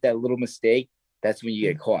 If you make that little mistake, that's when you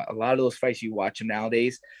get caught. A lot of those fights you watch them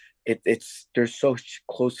nowadays, they're so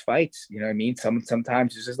close fights. You know what I mean?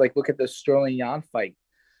 Sometimes it's just like, look at the Sterling Yan fight.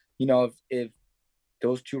 You know, if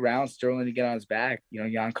those 2 rounds, Sterling to get on his back, you know,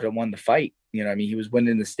 Yan could have won the fight. You know what I mean? He was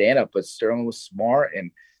winning the stand-up, but Sterling was smart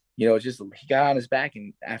and, you know, just he got on his back.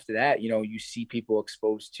 And after that, you know, you see people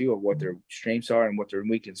exposed to what their strengths are and what their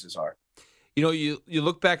weaknesses are. You know, you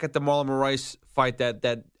look back at the Marlon Moraes fight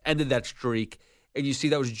that ended that streak, and you see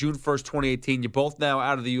that was June 1st, 2018. You're both now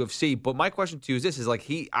out of the UFC. But my question to you is this: is like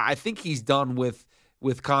I think he's done with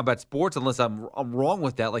combat sports, unless I'm wrong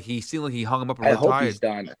with that. Like he seemed like he hung him up and retired. I hope he's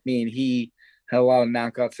done. I mean, he had a lot of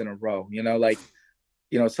knockouts in a row. You know, like,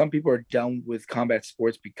 you know, some people are done with combat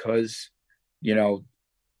sports because, you know,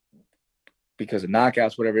 because of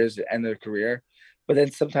knockouts, whatever it is, the end of their career. But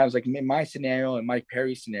then sometimes, like in my scenario and Mike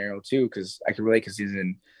Perry's scenario too, because I can relate because he's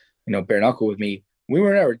in, you know, bare knuckle with me. We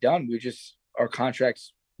were never done. We just, our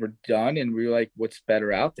contracts were done, and we were like, what's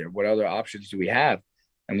better out there? What other options do we have?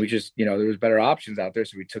 And we just, you know, there was better options out there,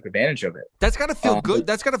 so we took advantage of it. That's got to feel good.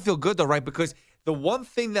 That's got to feel good, though, right? Because the one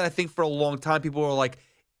thing that I think for a long time people were like,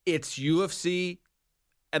 it's UFC,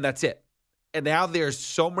 and that's it. And now there's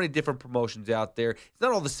so many different promotions out there. It's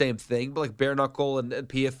not all the same thing, but like bare knuckle and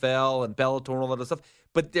PFL and Bellator and all that other stuff.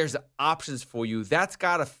 But there's options for you. That's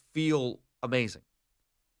got to feel amazing.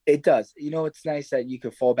 It does. You know, it's nice that you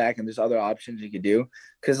could fall back and there's other options you could do.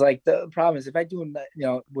 Because, like, the problem is if I do, you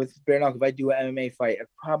know, with bare knuckle, if I do an MMA fight, I'm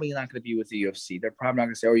probably not going to be with the UFC. They're probably not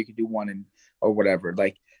going to say, oh, you could do one or whatever.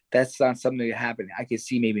 Like, that's not something that happen. I could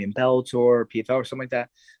see maybe in Bellator or PFL or something like that.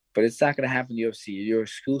 But it's not going to happen in UFC. You're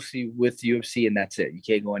exclusive with UFC, and that's it. You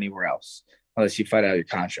can't go anywhere else unless you fight out your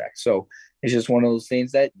contract. So it's just one of those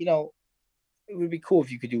things that, you know, it would be cool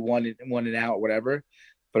if you could do one and out or whatever.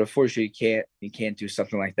 But unfortunately, you can't do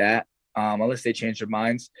something like that unless they change their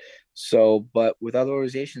minds. So, but with other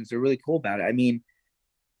organizations, they're really cool about it. I mean,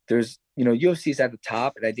 there's, you know, UFC is at the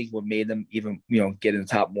top, and I think what made them even, you know, get in the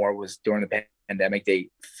top more was during the pandemic. They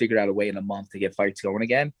figured out a way in a month to get fights going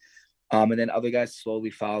again. And then other guys slowly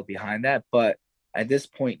followed behind that. But at this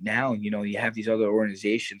point now, you know, you have these other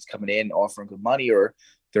organizations coming in offering good money, or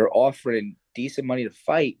they're offering decent money to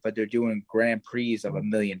fight, but they're doing Grand Prix of $1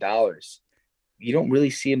 million. You don't really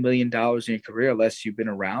see $1 million in your career unless you've been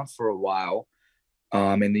around for a while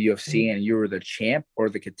in the UFC and you were the champ or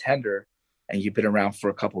the contender and you've been around for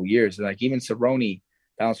a couple of years. And like even Cerrone,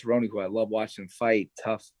 who I love watching fight,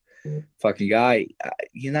 tough fucking guy,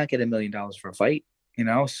 you're not getting $1 million for a fight. You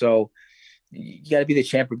know, so you got to be the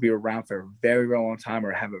champ or be around for a very, very long time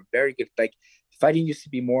or have a very good, like fighting used to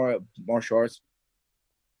be more martial arts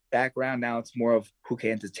background. Now it's more of who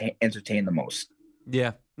can entertain the most.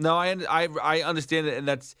 Yeah, no, I understand it. And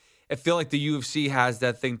I feel like the UFC has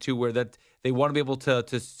that thing too, where that they want to be able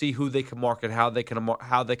to see who they can market, how they can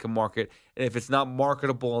market. And if it's not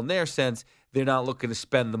marketable in their sense, they're not looking to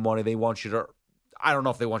spend the money. They want you to, I don't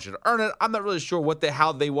know if they want you to earn it. I'm not really sure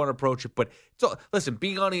how they want to approach it. But listen,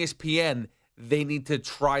 being on ESPN, they need to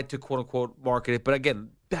try to quote unquote market it. But again,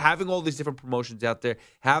 having all these different promotions out there,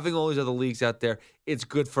 having all these other leagues out there, it's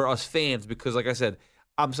good for us fans because, like I said,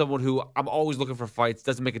 I'm someone who I'm always looking for fights.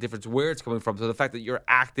 Doesn't make a difference where it's coming from. So the fact that you're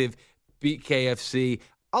active, beat KFC,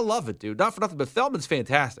 I love it, dude. Not for nothing, but Feldman's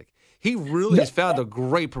fantastic. He really has found a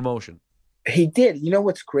great promotion. He did. You know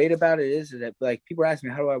what's great about it is that like people ask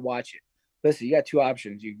me, how do I watch it? Listen, you got two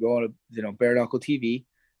options. You go on Bare Knuckle TV,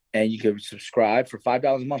 and you can subscribe for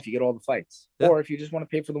 $5 a month. You get all the fights. Yeah. Or if you just want to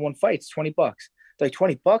pay for the one fight, it's $20. It's like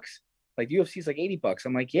 $20. Like UFC is like $80.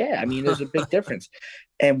 I'm like, yeah. I mean, there's a big difference.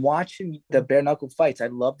 And watching the Bare Knuckle fights, I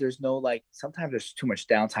love. There's no like. Sometimes there's too much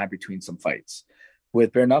downtime between some fights.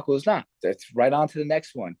 With Bare Knuckle, it's not. It's right on to the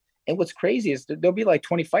next one. And what's crazy is there'll be like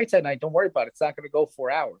 20 fights at night. Don't worry about it. It's not going to go 4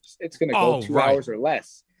 hours. It's going to go 2 hours or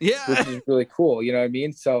less. Yeah, which is really cool. You know what I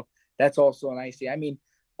mean? So that's also a nice thing. I mean,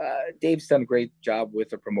 Dave's done a great job with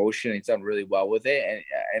the promotion. He's done really well with it.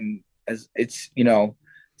 And as it's,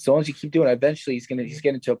 as long as you keep doing it, eventually he's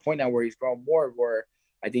getting to a point now where he's growing more, where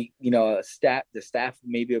I think, the staff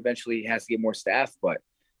maybe eventually has to get more staff, but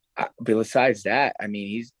besides that, I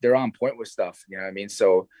mean, they're on point with stuff, you know what I mean?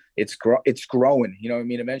 So it's growing, you know what I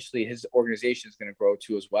mean? Eventually his organization is going to grow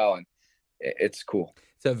too as well. And it's cool.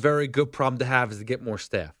 It's a very good problem to have, is to get more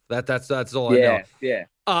staff. That's all I know. Yeah.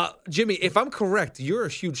 Jimmie, if I'm correct, you're a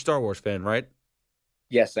huge Star Wars fan, right?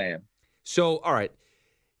 Yes, I am. So, all right,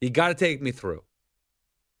 you got to take me through.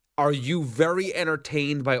 Are you very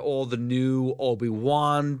entertained by all the new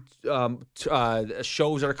Obi-Wan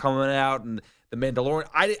shows that are coming out and The Mandalorian?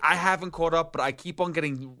 I haven't caught up, but I keep on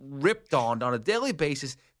getting ripped on a daily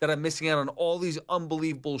basis that I'm missing out on all these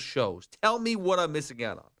unbelievable shows. Tell me what I'm missing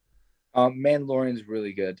out on. Mandalorian's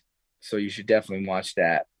really good, so you should definitely watch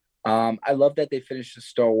that. I love that they finished the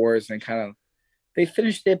Star Wars and they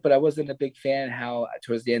finished it, but I wasn't a big fan how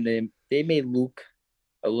towards the end they made Luke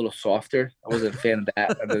a little softer. I wasn't a fan of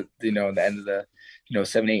that. The end of the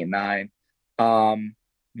 7, 8, and 9.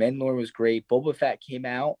 Mandalorian was great. Boba Fett came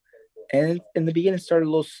out, and in the beginning it started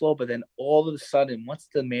a little slow, but then all of a sudden, once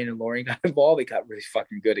the Mandalorian got involved, it got really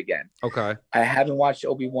fucking good again. Okay. I haven't watched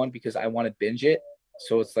Obi-Wan because I want to binge it.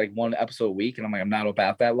 So it's like one episode a week, and I'm like, I'm not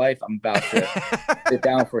about that life. I'm about to sit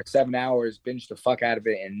down for 7 hours, binge the fuck out of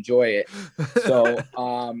it, and enjoy it. So,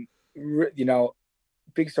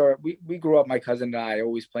 big Star. We grew up, my cousin and I,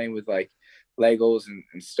 always playing with like Legos and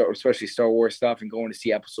especially Star Wars stuff, and going to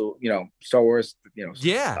see Star Wars, Return of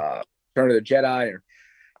the Jedi or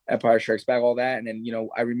Empire Strikes Back, all that. And then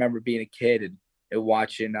I remember being a kid and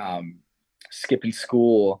watching skipping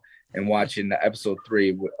school and watching episode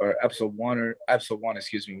 3 or episode 1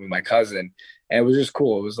 with my cousin, and it was just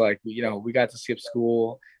cool. It was like we got to skip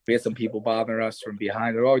school. We had some people bothering us from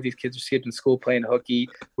behind. They're, these kids are skipping school playing hooky.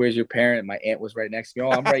 Where's your parent? My aunt was right next to me.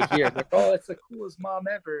 Oh, I'm right here. Like, oh, that's the coolest mom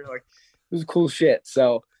ever. Like, it was cool shit.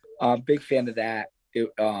 So, big fan of that.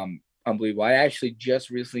 Unbelievable. I actually just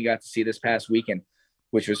recently got to see this past weekend,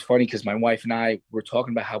 which was funny because my wife and I were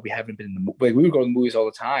talking about how we haven't been in the movie. We would go to the movies all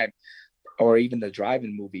the time, or even the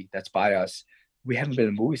drive-in movie that's by us. We haven't been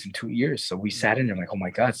in movies in 2 years. So we sat in there like, oh my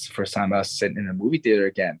God, it's the first time us sitting in a movie theater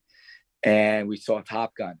again. And we saw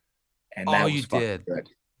Top Gun. And that was did? Good.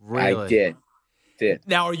 Really? I did.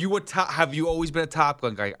 Now, are you have you always been a Top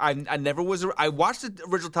Gun guy? I never was. I watched the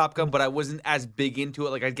original Top Gun, but I wasn't as big into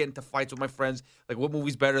it. Like, I'd get into fights with my friends, like, what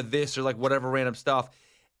movie's better, this or like whatever random stuff.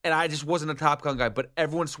 And I just wasn't a Top Gun guy, but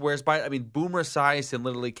everyone swears by it. I mean, Boomer Esiason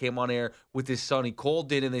literally came on air with his son. He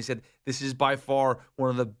called in and they said, this is by far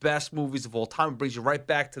one of the best movies of all time. It brings you right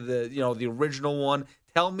back to the original one.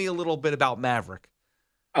 Tell me a little bit about Maverick.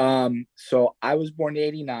 So I was born in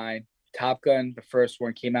 89. Top Gun, the first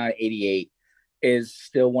one, came out in 88, is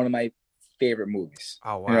still one of my favorite movies.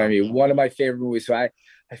 Oh, wow. You know what I mean? One of my favorite movies. So I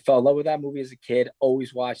fell in love with that movie as a kid,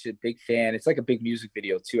 always watched it, big fan. It's like a big music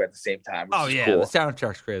video too at the same time. Oh yeah, cool. The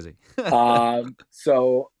soundtrack's crazy.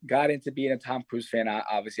 So got into being a Tom Cruise fan,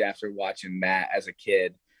 obviously, after watching that as a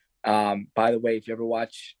kid. By the way, if you ever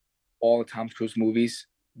watch all the Tom Cruise movies,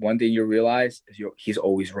 one thing you'll realize is he's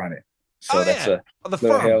always running. So that's the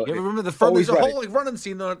firm. You ever remember the firm? There's a whole running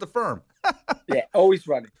scene at the firm. Yeah, always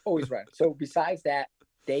running. So besides that,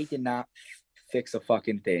 they did not fix a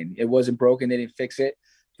fucking thing. It wasn't broken. They didn't fix it.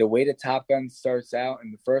 The way the Top Gun starts out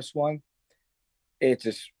in the first one, it's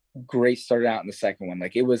just great. Started out in the second one.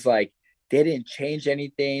 Like, it was like they didn't change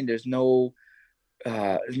anything. There's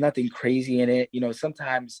there's nothing crazy in it.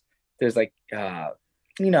 Sometimes there's like, how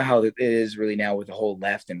it is really now with the whole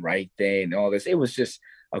left and right thing and all this. It was just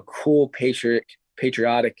a cool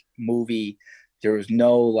patriotic movie. There was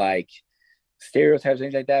no like stereotypes,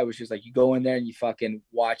 anything like that. It was just like you go in there and you fucking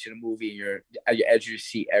watching a movie and you're at your edge of your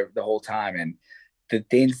seat the whole time. And the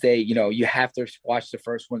things you have to watch the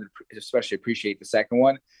first one to especially appreciate the second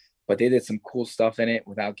one. But they did some cool stuff in it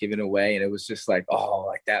without giving away, and it was just like, oh,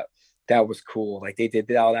 like that was cool. Like they did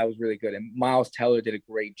that. Oh, that was really good. And Miles Teller did a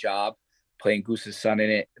great job playing Goose's son in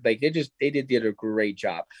it. Like they did a great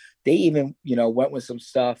job. They even went with some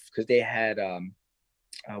stuff because they had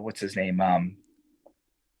what's his name?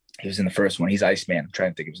 He was in the first one. He's Iceman. I'm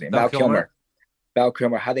trying to think of his name. Val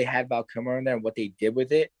Kilmer. How they had Val Kilmer in there and what they did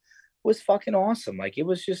with it was fucking awesome. Like, it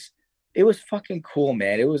was fucking cool,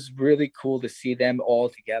 man. It was really cool to see them all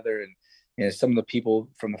together, and some of the people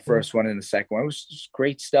from the first one and the second one. It was just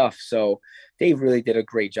great stuff. So they really did a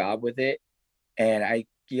great job with it. And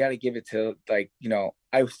you got to give it to, like,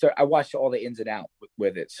 I watched all the ins and outs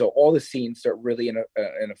with it. So all the scenes start really in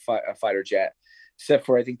a fighter jet, except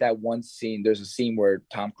for, I think, that one scene. There's a scene where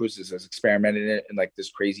Tom Cruise is experimenting in like this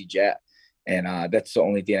crazy jet. And that's the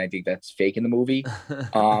only thing I think that's fake in the movie.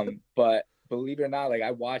 But believe it or not, like,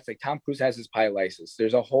 I watched, like, Tom Cruise has his pilot license.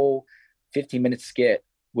 There's a whole 15-minute skit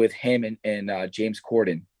with him and James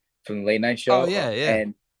Corden from the Late Night Show. Oh yeah.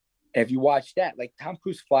 And if you watch that, like, Tom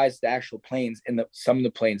Cruise flies the actual planes some of the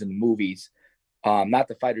planes in the movies Not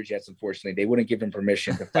the fighter jets, unfortunately. They wouldn't give him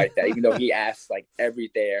permission to fight that, even though he asked like every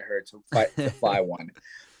day I heard to fly one.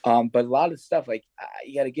 But a lot of stuff, like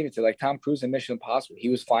you got to give it to like Tom Cruise in Mission Impossible. He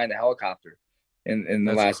was flying the helicopter in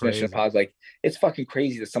the last crazy. Mission Impossible. Like, it's fucking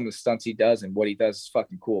crazy that some of the stunts he does and what he does is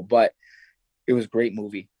fucking cool. But it was a great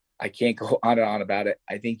movie. I can't go on and on about it.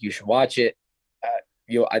 I think you should watch it.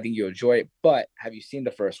 I think you'll enjoy it. But have you seen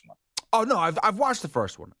the first one? Oh no, I've watched the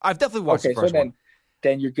first one. I've definitely watched the first one.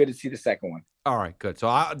 Then you're good to see the second one. All right, good. So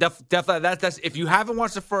I definitely that's if you haven't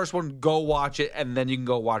watched the first one, go watch it, and then you can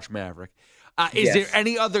go watch Maverick. Is there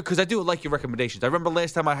any other? Because I do like your recommendations. I remember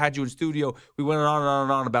last time I had you in studio, we went on and on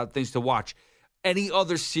and on about things to watch. Any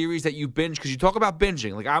other series that you binge? Because you talk about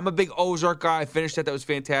binging. Like, I'm a big Ozark guy. I finished that. That was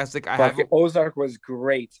fantastic. Ozark was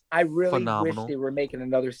great. I really Phenomenal. wish they were making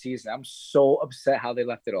another season. I'm so upset how they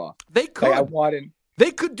left it off. They could. Like,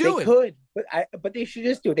 They could do it. They could, but they should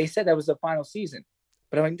just do it. They said that was the final season.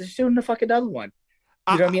 But I'm like, just doing the fucking other one.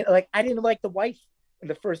 You know what I mean? Like, I didn't like the wife in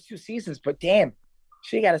the first 2 seasons, but damn,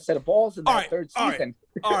 she got a set of balls in that third season.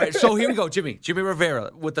 All right, so here we go, Jimmie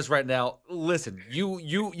Rivera with us right now. Listen,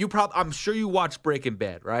 you probably, I'm sure you watched Breaking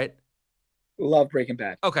Bad, right? Love Breaking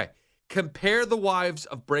Bad. Okay, compare the wives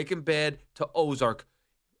of Breaking Bad to Ozark.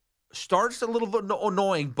 Starts a little bit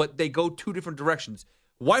annoying, but they go 2 different directions.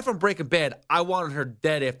 Wife on Breaking Bad, I wanted her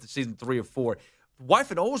dead after season 3 or 4.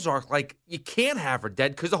 Wife in Ozark, like, you can't have her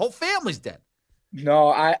dead because the whole family's dead. No,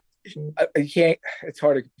 I can't. It's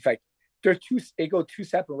hard to. In fact, they go 2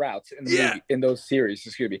 separate routes in the movie, in those series.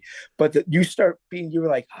 Excuse me, but you were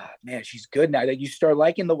like, oh, man, she's good now. Like, you start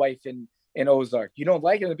liking the wife in Ozark. You don't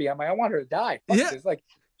like her to be. I'm like, I want her to die. It's like,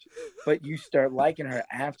 but you start liking her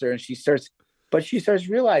after, and she starts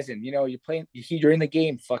realizing, you're in the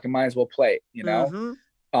game. Fucking might as well play it. You know.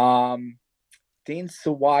 Mm-hmm. Things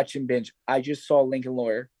to watch and binge. I just saw Lincoln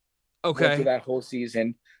Lawyer. Okay. Went through that whole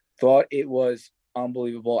season. Thought it was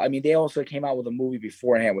unbelievable. I mean, they also came out with a movie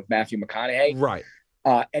beforehand with Matthew McConaughey. Right.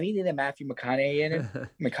 Anything that Matthew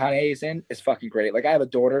McConaughey is in is fucking great. Like, I have a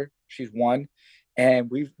daughter. She's 1. And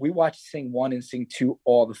we watch Sing 1 and Sing 2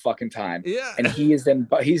 all the fucking time. Yeah. And he's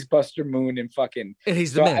Buster Moon and fucking. And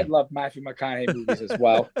he's the man. I love Matthew McConaughey movies as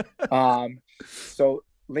well. So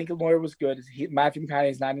Lincoln Lawyer was good. Matthew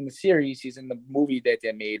McConaughey is not in the series. He's in the movie that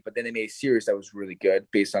they made, but then they made a series that was really good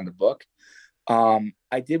based on the book.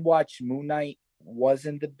 I did watch Moon Knight.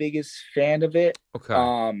 Wasn't the biggest fan of it. Okay.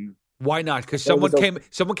 Why not? Because someone came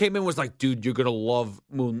in and was like, dude, you're gonna love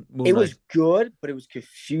Moon Knight. It was good, but it was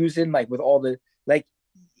confusing. Like, with all the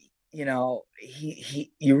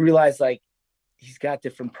you realize, like, he's got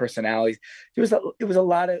different personalities. It was a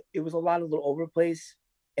lot of little overplays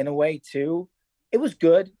in a way too. It was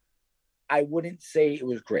good. I wouldn't say it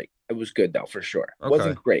was great. It was good though, for sure. It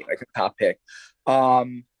wasn't great, like a top pick.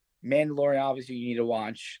 Mandalorian, obviously, you need to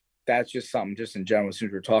watch. That's just something, just in general, as soon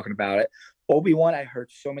as we're talking about it. Obi-Wan, I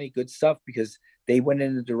heard so many good stuff because they went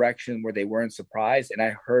in a direction where they weren't surprised. And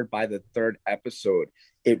I heard by the 3rd episode,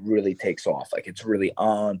 it really takes off. Like, it's really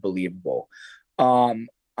unbelievable.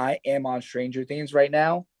 I am on Stranger Things right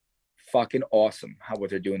now. Fucking awesome what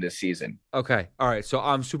they're doing this season. Okay. All right. So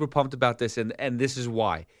I'm super pumped about this, and this is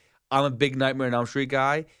why. I'm a big Nightmare on Elm Street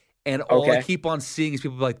guy, and all I keep on seeing is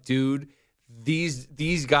people like, dude,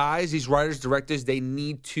 these guys, these writers, directors, they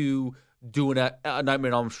need to do a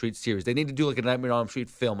Nightmare on Elm Street series. They need to do like a Nightmare on Elm Street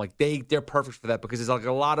film. Like, they're perfect for that because there's like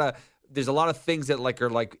a lot of things that like are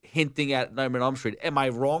like hinting at Nightmare on Elm Street. Am I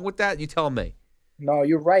wrong with that? You tell me. No,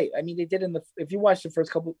 you're right. I mean, they did if you watched the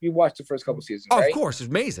first couple seasons, right? Of course,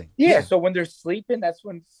 it's amazing. Yeah. So when they're sleeping, that's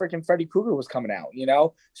when freaking Freddy Krueger was coming out,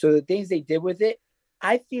 So the things they did with it,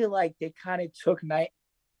 I feel like they kind of took Nightmare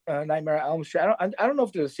on Elm Street. I don't know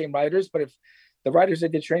if they're the same writers, but if the writers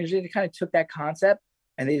that did Stranger Things, they kind of took that concept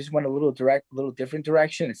and they just went a little different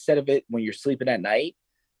direction. Instead of it, when you're sleeping at night,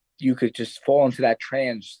 you could just fall into that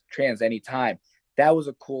trance anytime. That was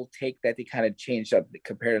a cool take that they kind of changed up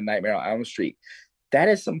compared to Nightmare on Elm Street. That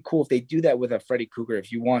is some cool if they do that with a Freddy Krueger.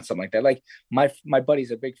 If you want something like that, like my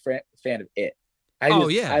buddy's a big fan of It. I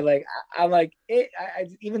like it.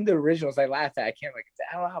 Even the originals I laugh at. I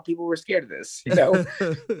don't know how people were scared of this,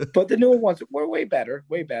 But the newer ones were way better.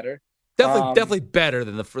 Definitely better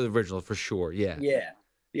than the original for sure. Yeah.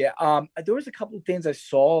 There was a couple of things I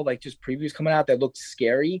saw, like just previews coming out that looked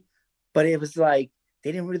scary, but it was like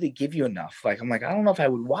they didn't really give you enough. Like, I'm like, I don't know if I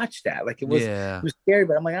would watch that. Like, it was scary,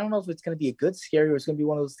 but I'm like, I don't know if it's going to be a good scary or it's going to be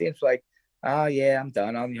one of those things where, like, oh yeah, I'm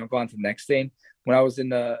done. I'll go on to the next thing. When I was in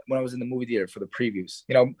the movie theater for the previews,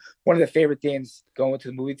 one of the favorite things going to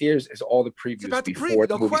the movie theaters is all the It's previews about the before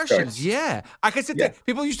the no movie questions. starts. Yeah, I can sit there.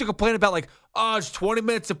 People used to complain about like, oh, it's 20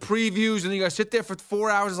 minutes of previews, and then you got to sit there for 4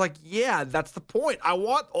 hours. It's like, yeah, that's the point. I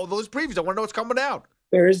want all those previews. I want to know what's coming out.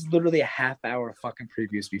 There is literally a half-hour of fucking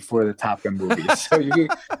previews before the Top Gun movie, so you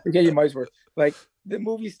get your money's worth. Like the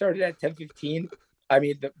movie started at 10:15. I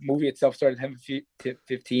mean, the movie itself started at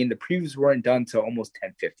 10:15. The previews weren't done till almost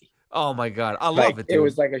 10:50. Oh my God, I love it. Dude. It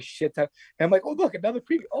was like a shit ton. And I'm like, oh look, another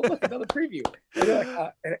preview. Oh look, another preview. And they're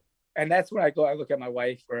like, and that's when I look at my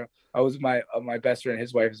wife, or I was my best friend,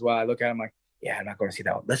 his wife as well. I look at him like, yeah, I'm not going to see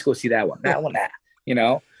that one. Let's go see that one. That one, that.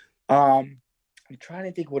 I'm trying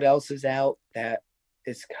to think what else is out that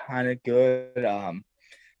is kind of good.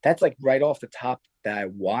 That's like right off the top that I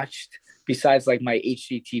watched. Besides like my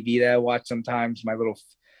HGTV that I watch sometimes, my little.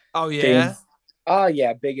 Oh yeah. Things. Oh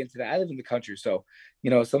yeah, big into that. I live in the country, so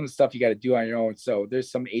some of the stuff you got to do on your own. So there's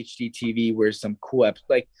some HGTV where some cool apps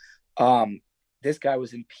like, this guy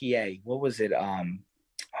was in PA. What was it? Oh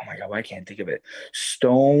my God, I can't think of it.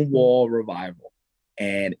 Stonewall Revival,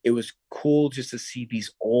 and it was cool just to see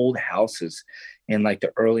these old houses in like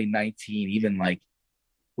the early even like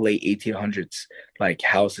late 1800s, like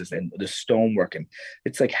houses and the stonework. And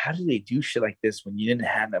it's like, how do they do shit like this when you didn't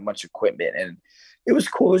have that much equipment? And it was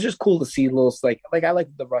cool. It was just cool to see little like I like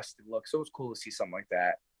the rusted look, so it was cool to see something like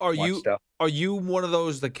that. Are you one of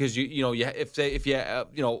those like, because if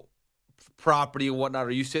you property and whatnot,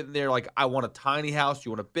 are you sitting there like, I want a tiny house,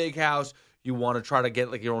 you want a big house, you want to try to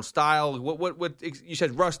get like your own style? What you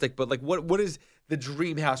said rustic, but like what is the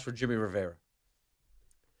dream house for Jimmie Rivera?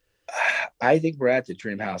 I think we're at the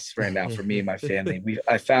dream house right now for me and my family.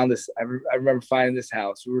 I found this. I remember finding this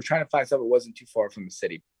house. We were trying to find something that wasn't too far from the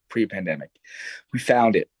city pre-pandemic. We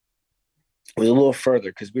found it. It was a little further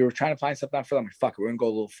because we were trying to find something out for them. Fuck it, we're gonna go a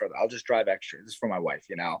little further. I'll just drive extra. This is for my wife,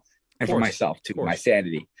 and for myself too, my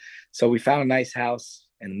sanity. So we found a nice house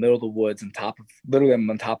in the middle of the woods, on top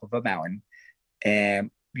of a mountain,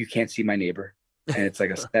 and you can't see my neighbor. And it's like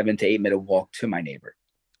a 7 to 8 minute walk to my neighbor.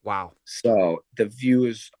 Wow. So the view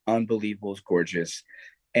is unbelievable. It's gorgeous.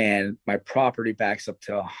 And my property backs up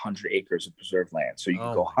to 100 acres of preserved land. So you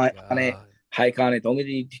can go hunt on it, hike on it. The only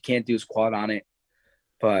thing you can't do is quad on it.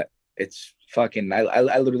 But it's fucking, I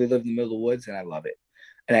literally live in the middle of the woods and I love it.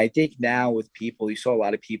 And I think now with people, you saw a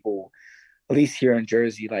lot of people, at least here in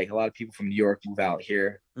Jersey, like a lot of people from New York move out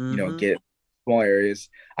here, get small areas.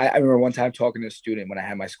 I remember one time talking to a student when I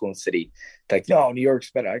had my school in the city, like, no, New York's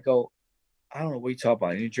better. I go, I don't know what you talk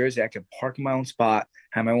about. In New Jersey, I can park in my own spot,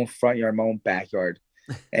 have my own front yard, my own backyard.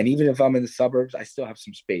 And even if I'm in the suburbs, I still have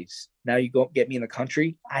some space. Now you go get me in the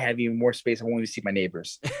country, I have even more space. I won't even see my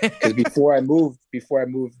neighbors. Because before I moved,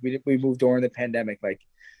 we moved during the pandemic, like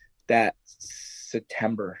that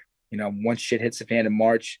September, once shit hits the fan in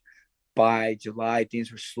March, by July,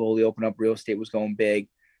 things were slowly opening up. Real estate was going big.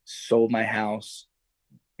 Sold my house,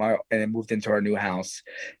 and then moved into our new house.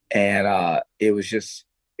 And it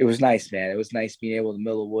was nice, man. It was nice being able to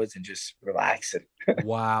middle of the woods and just relax it.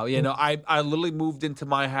 Wow. I literally moved into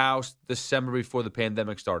my house December before the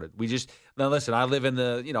pandemic started. Now listen, I live in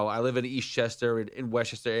Eastchester, in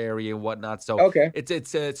Westchester area and whatnot. So okay.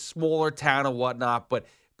 It's a smaller town and whatnot, but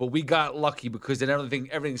we got lucky because then everything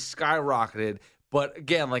skyrocketed. But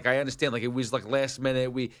again, like I understand, like it was like last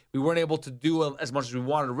minute. We weren't able to do as much as we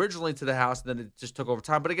wanted originally to the house, and then it just took over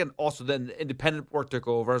time. But again, also then independent work took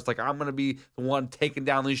over. I was like, I'm gonna be the one taking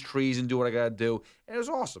down these trees and do what I gotta do. And it was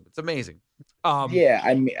awesome. It's amazing. Yeah,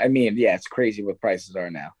 I mean, yeah, it's crazy what prices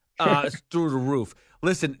are now. It's through the roof.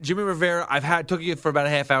 Listen, Jimmie Rivera, took you for about a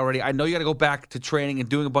half hour already. I know you got to go back to training and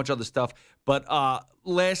doing a bunch of other stuff. But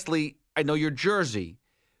lastly, I know you're Jersey.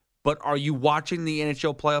 But are you watching the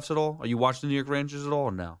NHL playoffs at all? Are you watching the New York Rangers at all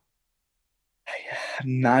or no?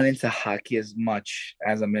 I'm not into hockey as much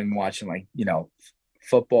as I'm in watching,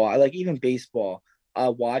 football. I like even baseball.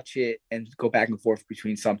 I'll watch it and go back and forth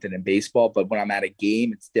between something and baseball. But when I'm at a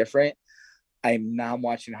game, it's different. I'm not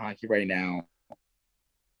watching hockey right now.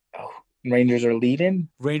 Oh, Rangers are leading.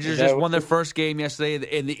 Rangers just won their first game yesterday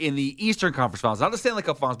in the Eastern Conference Finals. Not the Stanley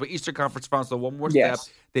Cup Finals, but Eastern Conference Finals. So one more step.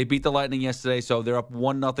 They beat the Lightning yesterday, so they're up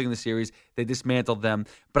 1-0 in the series. They dismantled them.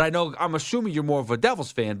 But I'm assuming you're more of a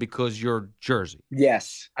Devils fan because you're Jersey.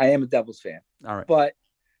 Yes, I am a Devils fan. All right. But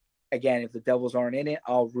again, if the Devils aren't in it,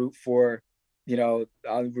 I'll root for the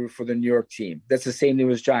New York team. That's the same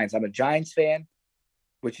thing as Giants. I'm a Giants fan,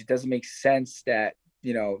 which it doesn't make sense that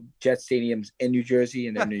Jet Stadium's in New Jersey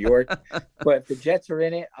and they're New York. But if the Jets are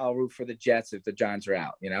in it, I'll root for the Jets if the Giants are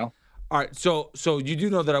out, All right, so you do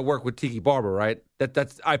know that I work with Tiki Barber, right?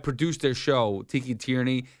 I produced their show, Tiki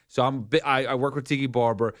Tierney. So I work with Tiki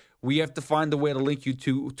Barber. We have to find a way to link you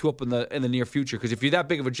two up in the near future, because if you're that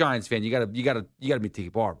big of a Giants fan, you gotta meet Tiki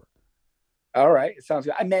Barber. All right, sounds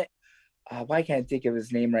good. I met. Why can't I think of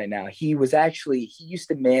his name right now? He used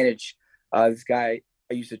to manage this guy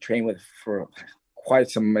I used to train with for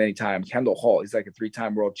quite many times. Kendall Hall. He's like a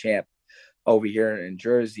 3-time world champ over here in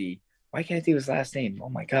Jersey. Why can't I think of his last name? Oh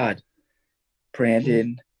my God.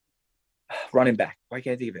 Brandon, running back. Why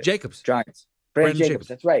can't I think of it? Jacobs. Giants. Brandon Jacobs.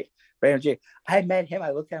 That's right. Brandon Jacobs. I met him.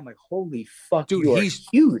 I looked at him like, holy fuck, dude, he's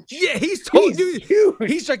huge. Yeah, he's huge.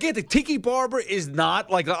 He's gigantic. Tiki Barber is not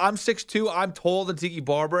like, I'm 6'2". I'm taller than Tiki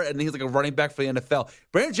Barber, and he's like a running back for the NFL.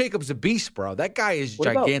 Brandon Jacobs is a beast, bro. That guy is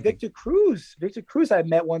gigantic. About Victor Cruz? Victor Cruz I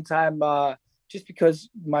met one time just because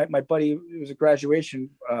my buddy, it was a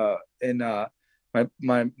graduation and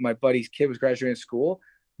my buddy's kid was graduating school.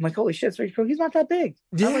 I'm like, holy shit, he's not that big.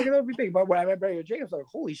 Yeah. I'm like, he'll be big. But when I met Brandon Jacobs, I'm like,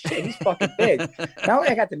 holy shit, he's fucking big. Not only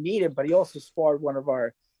I got to meet him, but he also sparred one of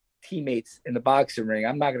our teammates in the boxing ring.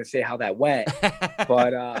 I'm not going to say how that went,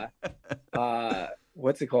 but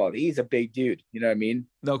what's it called? He's a big dude. You know what I mean?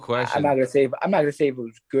 No question. I'm not going to say if it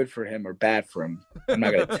was good for him or bad for him. I'm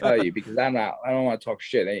not going to tell you because I don't want to talk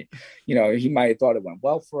shit. He might have thought it went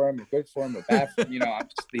well for him or good for him or bad for him. I'm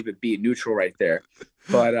just leave it be neutral right there.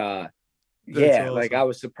 But yeah, awesome. Like I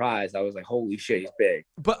was surprised. I was like, "Holy shit, he's big."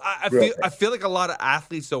 But I feel like a lot of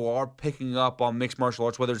athletes though are picking up on mixed martial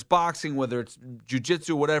arts, whether it's boxing, whether it's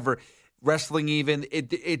jiu-jitsu, whatever, wrestling. Even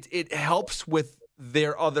it helps with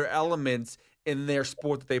their other elements in their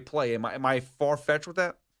sport that they play. Am I far-fetched with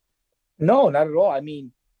that? No, not at all. I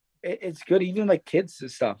mean, it's good. Even like kids and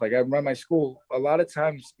stuff. Like I run my school. A lot of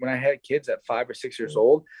times when I had kids at 5 or 6 years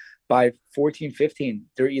old, by 14, 15,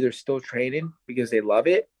 they're either still training because they love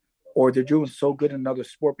it, or they're doing so good in another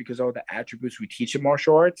sport because of all the attributes we teach in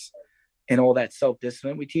martial arts and all that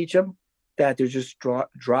self-discipline we teach them, that they're just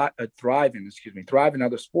thriving in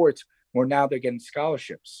other sports where now they're getting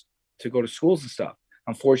scholarships to go to schools and stuff.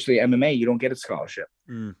 Unfortunately, MMA, you don't get a scholarship,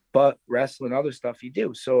 but wrestling and other stuff you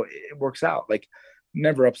do. So it works out. Like,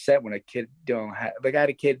 never upset when a kid I had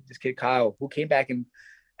this kid, Kyle, who came back and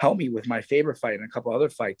helped me with my favorite fight and a couple other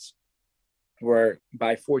fights where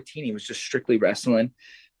by 14, he was just strictly wrestling.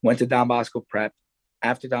 Went to Don Bosco Prep.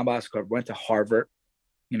 After Don Bosco, went to Harvard.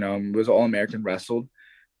 Was All-American, wrestled,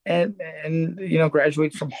 and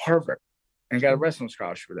graduated from Harvard and got a wrestling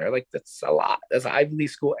scholarship there. Like that's a lot. That's an Ivy League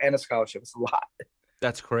school and a scholarship. It's a lot.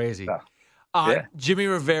 That's crazy. So, yeah. Jimmie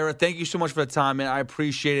Rivera, thank you so much for the time, man. I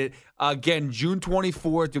appreciate it. Again, June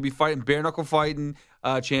 24th, you'll be fighting bare knuckle fighting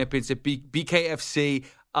champions at BKFC.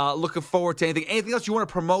 Looking forward to anything. Anything else you want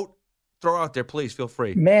to promote? Throw out there, please. Feel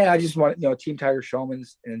free. Man, I just want Team Tiger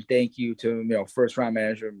Showman's, and thank you to first round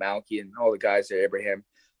manager Malky and all the guys there, Abraham,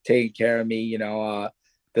 taking care of me.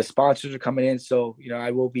 The sponsors are coming in, so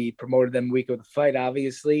I will be promoting them week of the fight,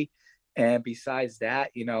 obviously. And besides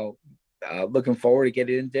that, looking forward to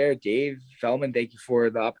getting in there. Dave Feldman, thank you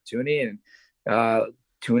for the opportunity, and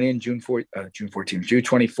tune in June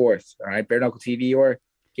 24th. All right, Bare Knuckle TV, or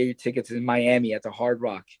get your tickets in Miami at the Hard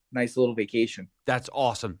Rock. Nice little vacation. That's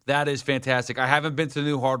awesome. That is fantastic. I haven't been to the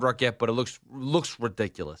new Hard Rock yet, but it looks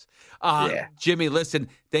ridiculous. Yeah. Jimmie, listen,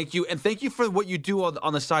 thank you, and thank you for what you do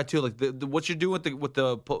on the side too. Like what you're doing with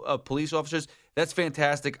the police officers. That's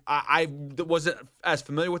fantastic. I wasn't as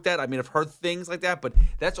familiar with that. I mean, I've heard things like that, but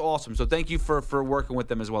that's awesome. So thank you for working with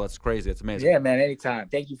them as well. That's crazy. That's amazing. Yeah, man. Anytime.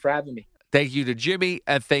 Thank you for having me. Thank you to Jimmie,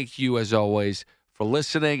 and thank you as always for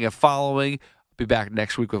listening and following. Be back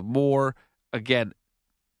next week with more. Again,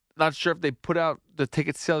 not sure if they put out the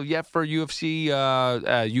ticket sale yet for UFC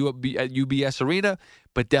at UBS Arena,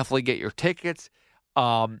 but definitely get your tickets.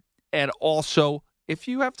 And also, if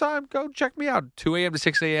you have time, go check me out. 2 a.m. to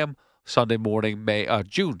 6 a.m. Sunday morning,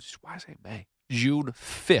 June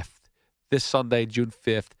 5th. This Sunday, June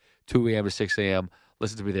 5th, 2 a.m. to 6 a.m.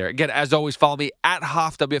 Listen to me there. Again, as always, follow me at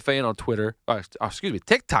HoffWFAN on Twitter.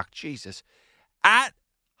 TikTok. Jesus. At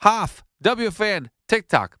Hoff WFAN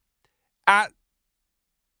TikTok, at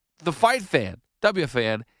The Fight Fan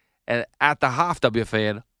WFAN, and at The Hoff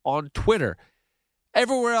WFAN on Twitter.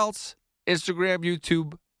 Everywhere else, Instagram,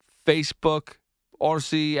 YouTube, Facebook,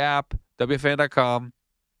 RC app, WFAN.com.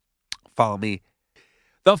 Follow me.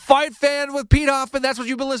 The Fight Fan with Pete Hoffman. That's what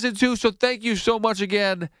you've been listening to. So thank you so much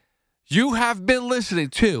again. You have been listening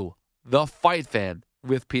to The Fight Fan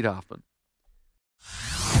with Pete Hoffman.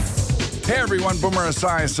 Hey everyone, Boomer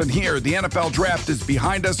Esiason here. The NFL Draft is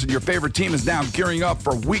behind us and your favorite team is now gearing up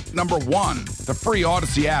for week number 1. The free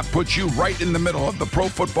Odyssey app puts you right in the middle of the pro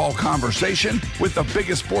football conversation with the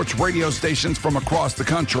biggest sports radio stations from across the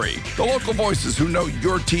country. The local voices who know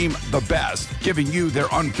your team the best, giving you their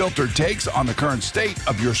unfiltered takes on the current state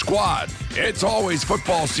of your squad. It's always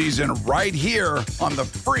football season right here on the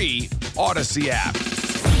free Odyssey app.